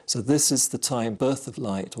moment. So this is the time birth of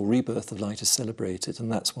light or rebirth of light is celebrated,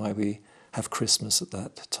 and that's why we have Christmas at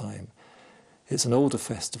that time. It's an older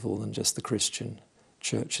festival than just the Christian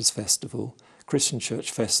Church's festival. Christian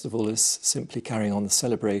Church festival is simply carrying on the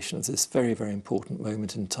celebration of this very, very important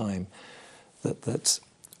moment in time that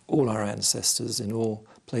all our ancestors in all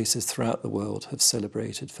places throughout the world have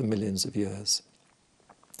celebrated for millions of years.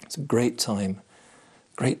 It's a great time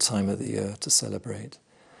of the year to celebrate.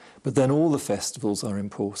 But then all the festivals are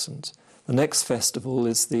important. The next festival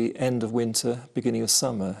is the end of winter, beginning of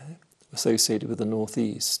summer, associated with the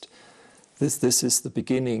northeast. This is the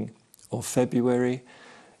beginning of February.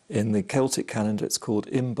 In the Celtic calendar it's called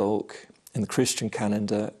Imbolc. In the Christian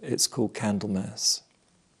calendar it's called Candlemas.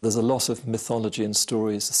 There's a lot of mythology and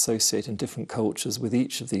stories associated in different cultures with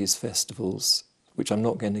each of these festivals, which I'm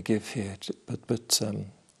not going to give here, but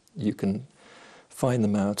you can find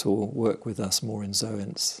them out or work with us more in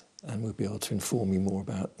Zoens, and we'll be able to inform you more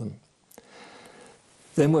about them.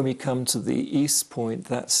 Then when we come to the East Point,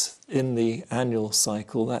 that's in the annual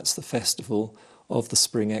cycle, that's the festival of the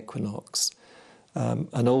spring equinox.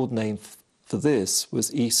 An old name for this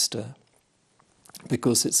was Easter,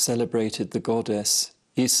 because it celebrated the goddess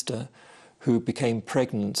Easter, who became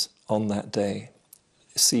pregnant on that day,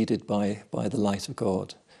 seeded by the light of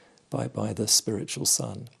God, by the spiritual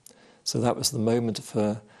sun. So that was the moment of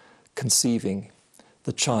her conceiving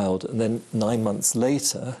the child, and then 9 months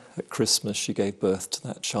later, at Christmas, she gave birth to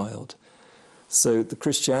that child. So the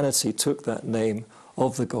Christianity took that name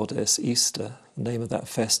of the goddess Easter, the name of that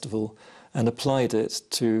festival, and applied it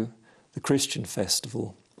to the Christian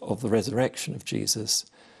festival of the resurrection of Jesus,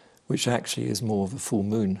 which actually is more of a full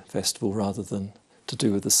moon festival rather than to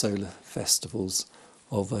do with the solar festivals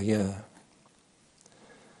of a year.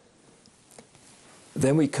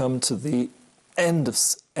 Then we come to the end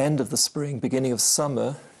of the spring, beginning of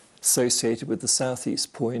summer, associated with the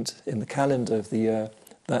southeast point in the calendar of the year.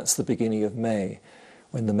 That's the beginning of May,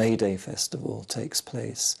 when the May Day festival takes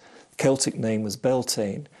place. The Celtic name was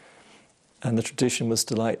Beltane, and the tradition was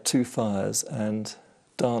to light 2 fires and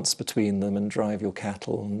dance between them and drive your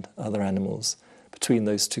cattle and other animals between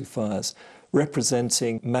those 2 fires,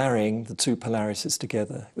 representing marrying the 2 polarities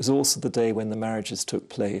together. It was also the day when the marriages took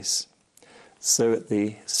place. So at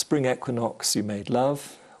the spring equinox you made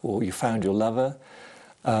love, or you found your lover,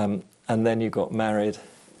 and then you got married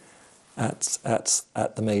at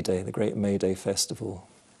the May Day, the great May Day festival.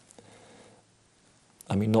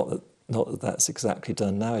 I mean, not that that's exactly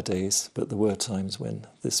done nowadays, but there were times when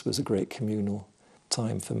this was a great communal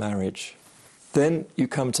time for marriage. Then you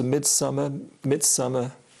come to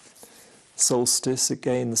midsummer solstice.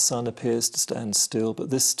 Again, the sun appears to stand still,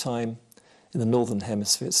 but this time in the northern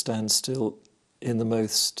hemisphere it stands still in the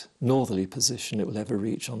most northerly position it will ever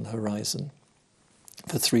reach on the horizon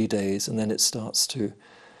for 3 days, and then it starts to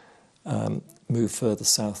move further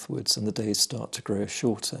southwards and the days start to grow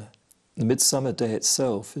shorter. The midsummer day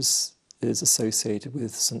itself is associated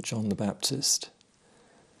with St. John the Baptist,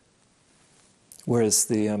 whereas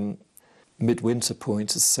the midwinter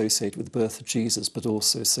point is associated with the birth of Jesus, but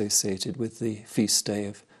also associated with the feast day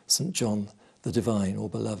of St. John the Divine or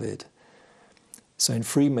Beloved. So in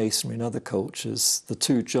Freemasonry and other cultures, the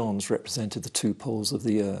 2 Johns represented the 2 poles of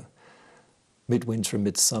the year, midwinter and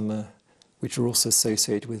midsummer, which are also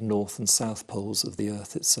associated with north and south poles of the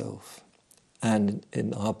earth itself, and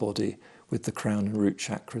in our body with the crown and root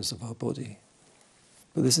chakras of our body.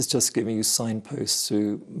 But this is just giving you signposts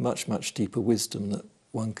to much, much deeper wisdom that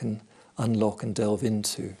one can unlock and delve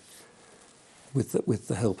into with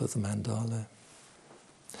the help of the mandala.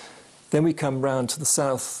 Then we come round to the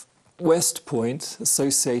southwest point,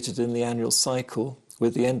 associated in the annual cycle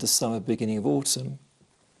with the end of summer, beginning of autumn.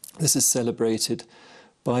 This is celebrated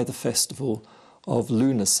by the festival of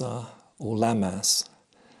Lunasa, or Lammas.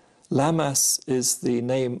 Lammas is the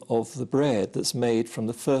name of the bread that's made from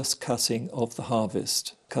the first cutting of the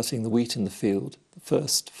harvest, cutting the wheat in the field. The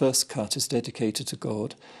first cut is dedicated to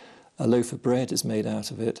God. A loaf of bread is made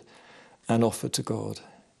out of it and offered to God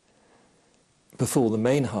before the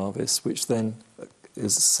main harvest, which then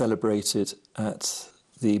is celebrated at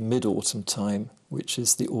the mid-autumn time, which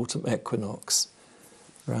is the autumn equinox,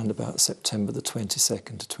 around about September the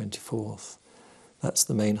 22nd to 24th. That's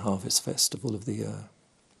the main harvest festival of the year.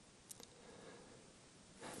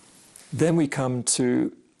 Then we come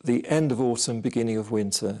to the end of autumn, beginning of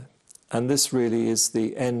winter, and this really is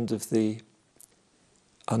the end of the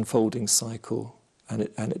unfolding cycle, and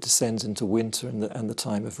it descends into winter and the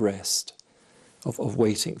time of rest. of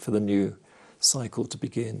waiting for the new cycle to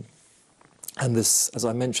begin. And this, as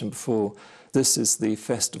I mentioned before, this is the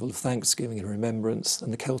festival of thanksgiving and remembrance,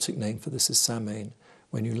 and the Celtic name for this is Samhain,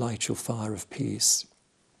 when you light your fire of peace.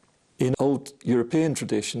 In old European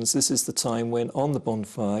traditions, this is the time when on the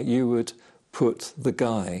bonfire you would put the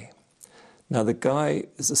guy. Now the guy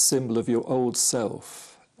is a symbol of your old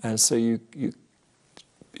self, and so you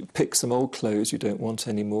pick some old clothes you don't want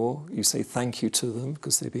anymore, you say thank you to them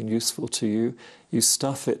because they've been useful to you, you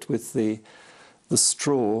stuff it with the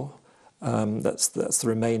straw, that's the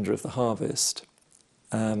remainder of the harvest,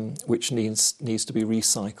 which needs to be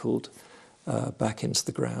recycled back into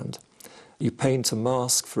the ground. You paint a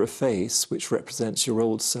mask for a face which represents your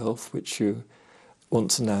old self, which you want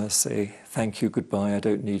to now say thank you, goodbye, I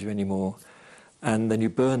don't need you anymore. And then you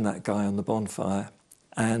burn that guy on the bonfire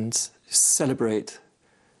and celebrate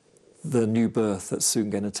the new birth that's soon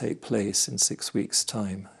going to take place in 6 weeks'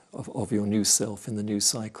 time of your new self in the new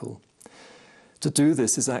cycle. To do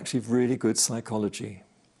this is actually really good psychology.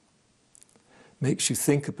 Makes you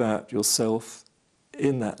think about yourself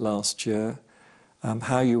in that last year,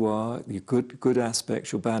 how you are, your good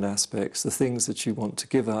aspects, your bad aspects, the things that you want to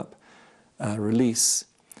give up, release,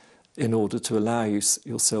 in order to allow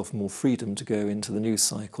yourself more freedom to go into the new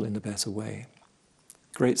cycle in a better way.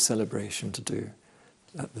 Great celebration to do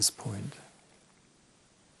at this point.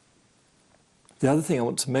 The other thing I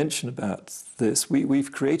want to mention about this,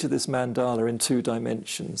 we've created this mandala in 2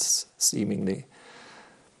 dimensions, seemingly.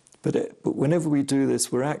 But whenever we do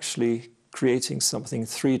this, we're actually creating something in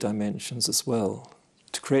 3 dimensions as well.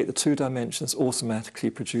 To create the 2 dimensions automatically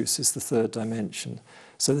produces the 3rd dimension.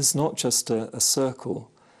 So there's not just a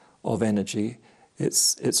circle of energy,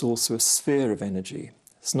 it's also a sphere of energy.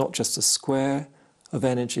 It's not just a square of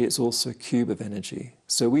energy, it's also a cube of energy.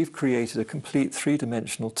 So we've created a complete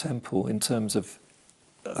 3-dimensional temple in terms of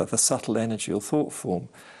a subtle energy or thought form.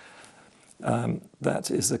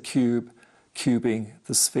 That is a cube cubing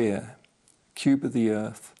the sphere, cube of the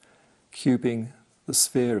earth, cubing the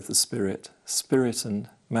sphere of the spirit, spirit and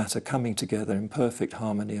matter coming together in perfect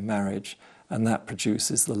harmony and marriage, and that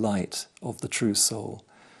produces the light of the true soul,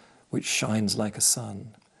 which shines like a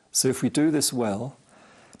sun. So if we do this well,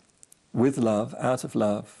 with love, out of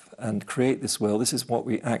love, and create this well, this is what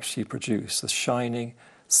we actually produce, a shining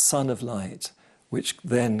sun of light, which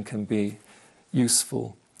then can be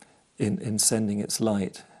useful in sending its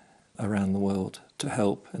light around the world to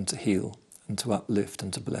help and to heal and to uplift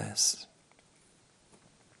and to bless.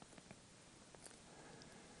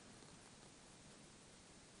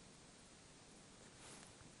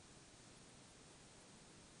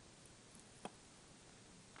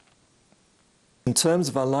 In terms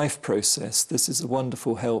of our life process, this is a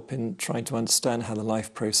wonderful help in trying to understand how the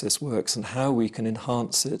life process works and how we can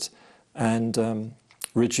enhance it and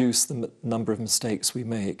reduce the number of mistakes we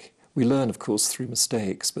make. We learn, of course, through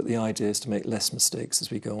mistakes, but the idea is to make less mistakes as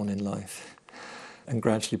we go on in life and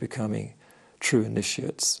gradually becoming true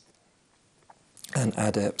initiates and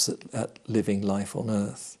adepts at living life on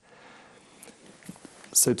earth.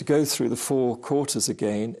 So to go through the 4 quarters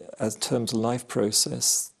again, as in terms of life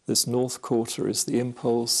process, this north quarter is the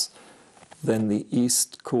impulse, then the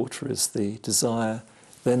east quarter is the desire,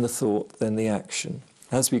 then the thought, then the action.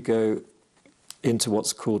 As we go into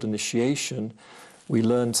what's called initiation, we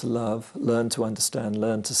learn to love, learn to understand,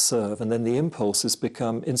 learn to serve, and then the impulses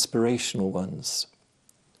become inspirational ones.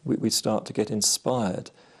 We start to get inspired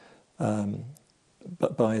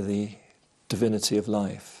but by the divinity of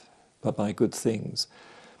life, but by good things.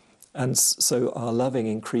 And so our loving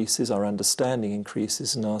increases, our understanding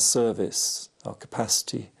increases, and our service, our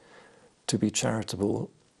capacity to be charitable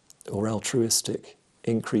or altruistic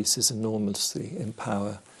increases enormously in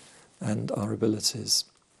power and our abilities.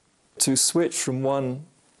 To switch from one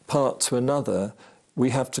part to another,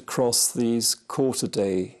 we have to cross these quarter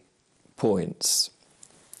day points,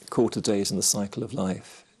 quarter days in the cycle of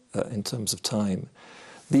life in terms of time.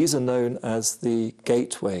 These are known as the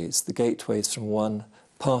gateways from one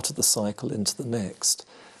part of the cycle into the next.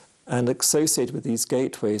 And associated with these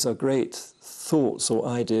gateways are great thoughts or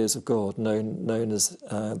ideas of God known as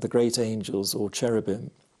the great angels or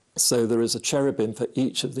cherubim. So there is a cherubim for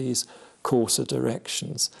each of these quarter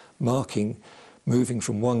directions, marking moving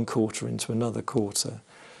from one quarter into another quarter.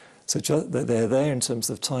 So they're there in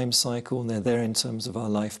terms of time cycle, and they're there in terms of our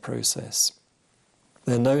life process.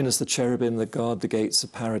 They're known as the cherubim that guard the gates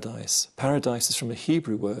of paradise. Paradise is from a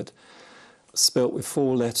Hebrew word spelt with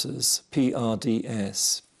 4 letters,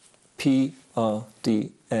 P-R-D-S, P-R-D-S.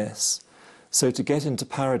 So to get into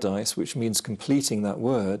paradise, which means completing that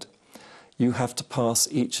word, you have to pass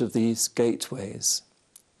each of these gateways.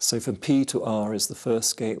 So from P to R is the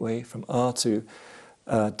first gateway, from R to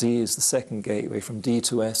D is the second gateway, from D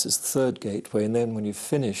to S is the third gateway, and then when you've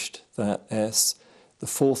finished that S, the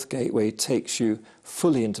fourth gateway takes you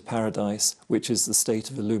fully into paradise, which is the state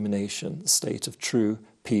of illumination, the state of true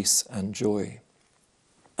peace and joy.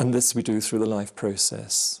 And this we do through the life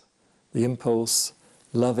process. The impulse,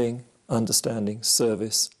 loving, understanding,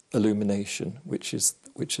 service, illumination, which is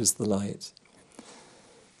the light.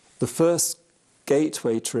 The first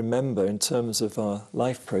gateway to remember in terms of our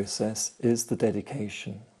life process is the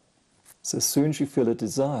dedication. So as soon as you feel a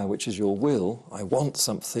desire, which is your will, I want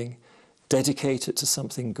something, dedicate it to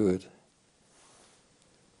something good.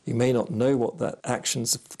 You may not know what that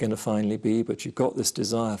action's going to finally be, but you've got this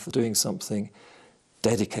desire for doing something,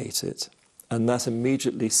 dedicate it. And that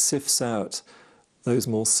immediately sifts out those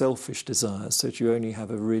more selfish desires, so that you only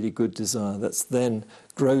have a really good desire that then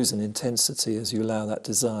grows in intensity as you allow that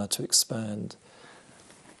desire to expand.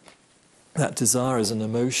 That desire is an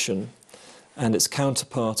emotion, and its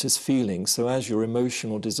counterpart is feeling. So as your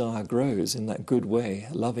emotional desire grows in that good way,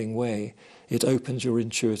 loving way, it opens your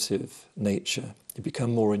intuitive nature. You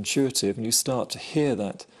become more intuitive, and you start to hear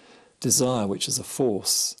that desire, which is a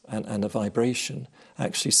force and a vibration,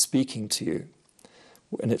 actually speaking to you.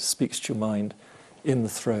 And it speaks to your mind in the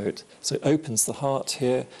throat. So it opens the heart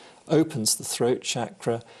here, opens the throat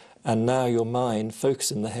chakra, and now your mind,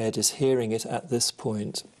 focused in the head, is hearing it at this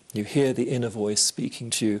point. You hear the inner voice speaking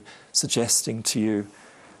to you, suggesting to you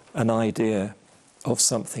an idea of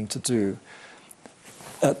something to do.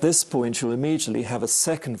 At this point, you'll immediately have a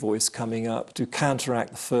second voice coming up to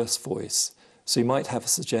counteract the first voice. So you might have a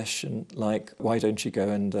suggestion like, why don't you go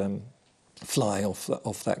and fly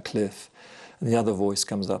off that cliff? And the other voice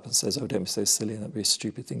comes up and says, oh, don't be so silly, that'd be a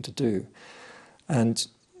stupid thing to do. And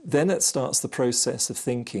then it starts the process of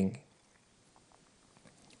thinking.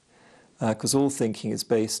 Because all thinking is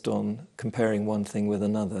based on comparing one thing with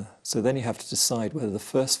another. So then you have to decide whether the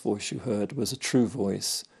first voice you heard was a true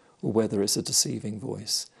voice or whether it's a deceiving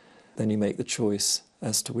voice. Then you make the choice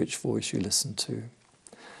as to which voice you listen to.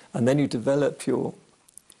 And then you develop your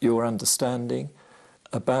understanding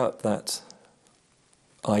about that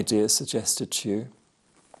idea suggested to you,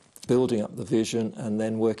 building up the vision and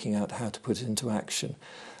then working out how to put it into action,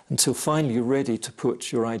 until finally you're ready to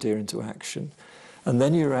put your idea into action. And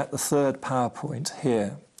then you're at the third power point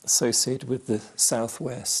here, associated with the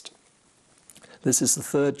southwest. This is the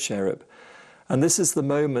third cherub. And this is the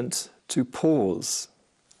moment to pause.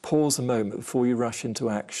 Pause a moment before you rush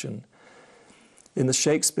into action. In the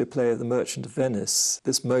Shakespeare play of The Merchant of Venice,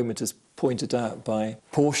 this moment is pointed out by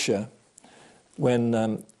Portia when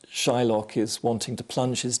Shylock is wanting to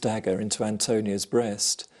plunge his dagger into Antonia's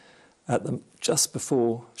breast. Just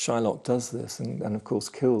before Shylock does this and of course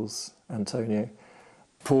kills Antonio,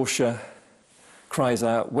 Portia cries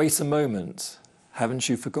out, wait a moment, haven't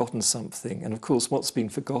you forgotten something? And of course what's been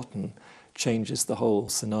forgotten changes the whole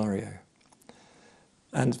scenario.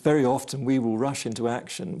 And very often we will rush into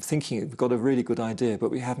action thinking we've got a really good idea,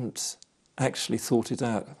 but we haven't actually thought it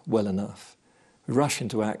out well enough. We rush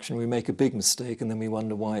into action, we make a big mistake, and then we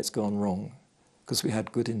wonder why it's gone wrong, because we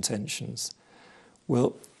had good intentions.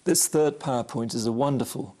 Well, this third power point is a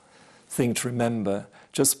wonderful thing to remember.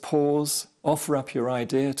 Just pause, offer up your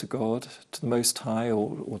idea to God, to the Most High,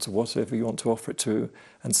 or to whatever you want to offer it to,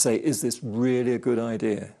 and say, is this really a good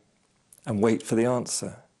idea? And wait for the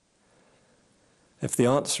answer. If the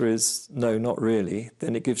answer is no, not really,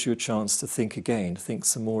 then it gives you a chance to think again, think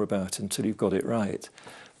some more about it until you've got it right.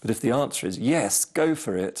 But if the answer is yes, go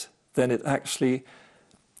for it, then it actually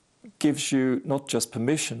gives you not just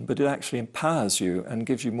permission, but it actually empowers you and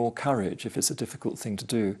gives you more courage. If it's a difficult thing to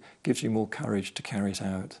do, gives you more courage to carry it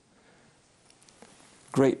out.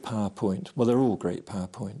 Great power point. Well, they're all great power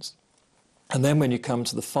points. And then when you come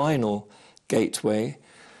to the final gateway,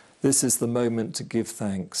 this is the moment to give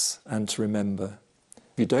thanks and to remember.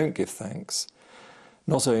 If you don't give thanks,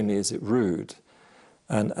 not only is it rude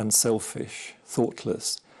and selfish,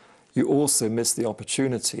 thoughtless, you also miss the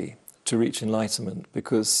opportunity to reach enlightenment,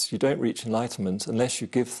 because you don't reach enlightenment unless you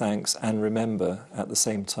give thanks and remember at the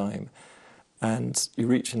same time. And you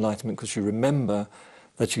reach enlightenment because you remember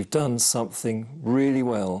that you've done something really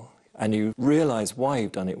well, and you realize why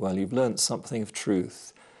you've done it well. You've learnt something of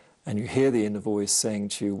truth, and you hear the inner voice saying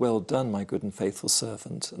to you, well done, my good and faithful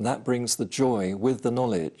servant. And that brings the joy with the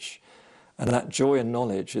knowledge. And that joy and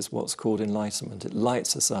knowledge is what's called enlightenment. It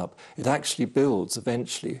lights us up. It actually builds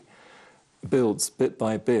bit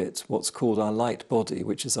by bit what's called our light body,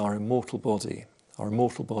 which is our immortal body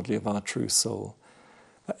of our true soul.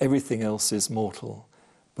 Everything else is mortal,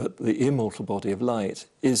 But the immortal body of light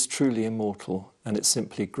is truly immortal, and it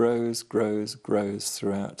simply grows, grows, grows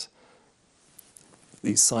throughout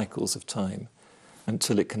these cycles of time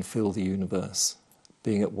until it can fill the universe,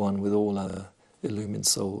 being at one with all other illumined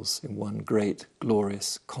souls in one great,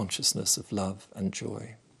 glorious consciousness of love and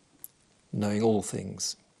joy, knowing all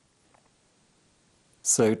things.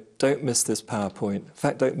 So don't miss this PowerPoint. In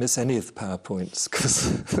fact, don't miss any of the PowerPoints,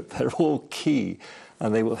 because they're all key,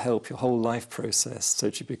 and they will help your whole life process so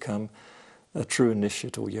that you become a true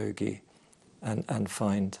initiate or yogi and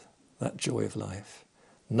find that joy of life.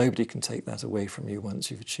 Nobody can take that away from you once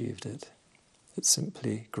you've achieved it. It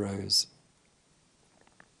simply grows.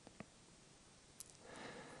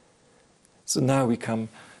 So now we come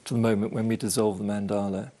to the moment when we dissolve the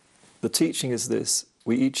mandala. The teaching is this: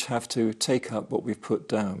 we each have to take up what we've put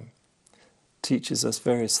down. It teaches us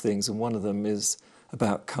various things, and one of them is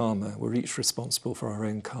about karma. We're each responsible for our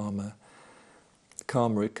own karma.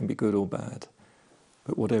 Karma, it can be good or bad,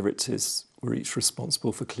 but whatever it is, we're each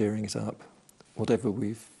responsible for clearing it up. Whatever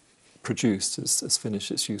we've produced has finished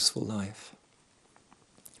its useful life.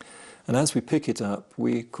 And as we pick it up,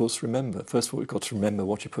 we, of course, remember. First of all, we've got to remember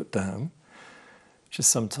what you put down, which is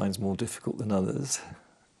sometimes more difficult than others.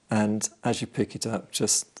 And as you pick it up,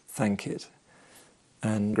 just thank it,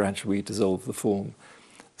 and gradually dissolve the form,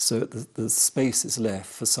 so that the space is left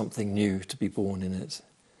for something new to be born in it.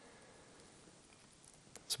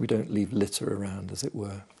 So we don't leave litter around, as it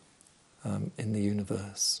were, in the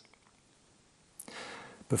universe.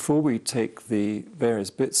 Before we take the various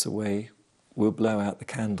bits away, we'll blow out the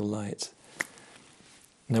candlelight.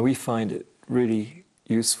 Now, we find it really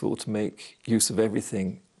useful to make use of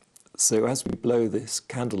everything. So as we blow this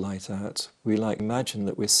candlelight out, we imagine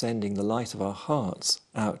that we're sending the light of our hearts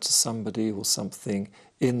out to somebody or something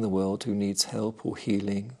in the world who needs help or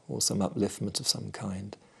healing or some upliftment of some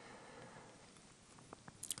kind.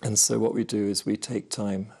 And so what we do is we take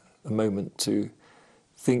time, a moment, to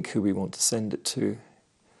think who we want to send it to.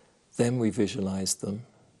 Then we visualize them,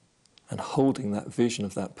 and holding that vision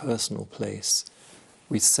of that personal place,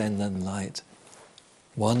 we send them light.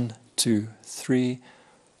 1, 2, 3.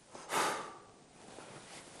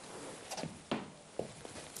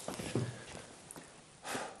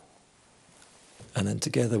 And then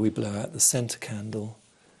together we blow out the center candle.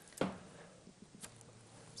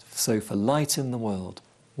 So for light in the world,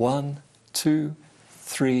 1, 2,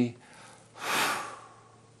 3.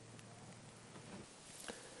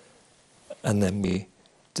 And then we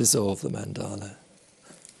dissolve the mandala.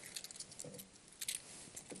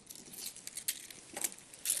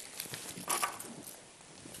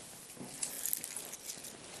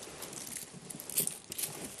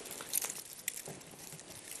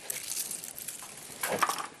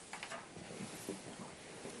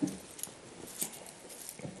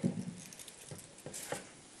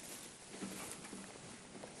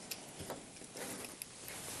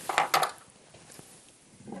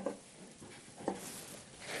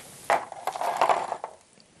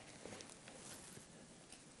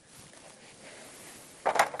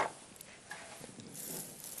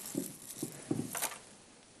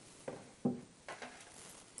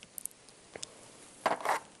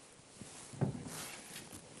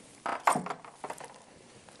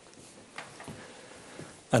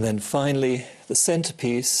 And then finally, the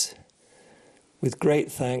centerpiece, with great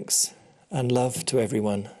thanks and love to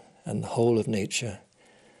everyone and the whole of nature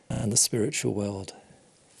and the spiritual world.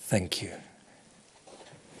 Thank you.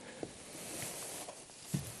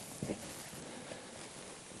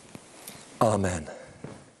 Amen.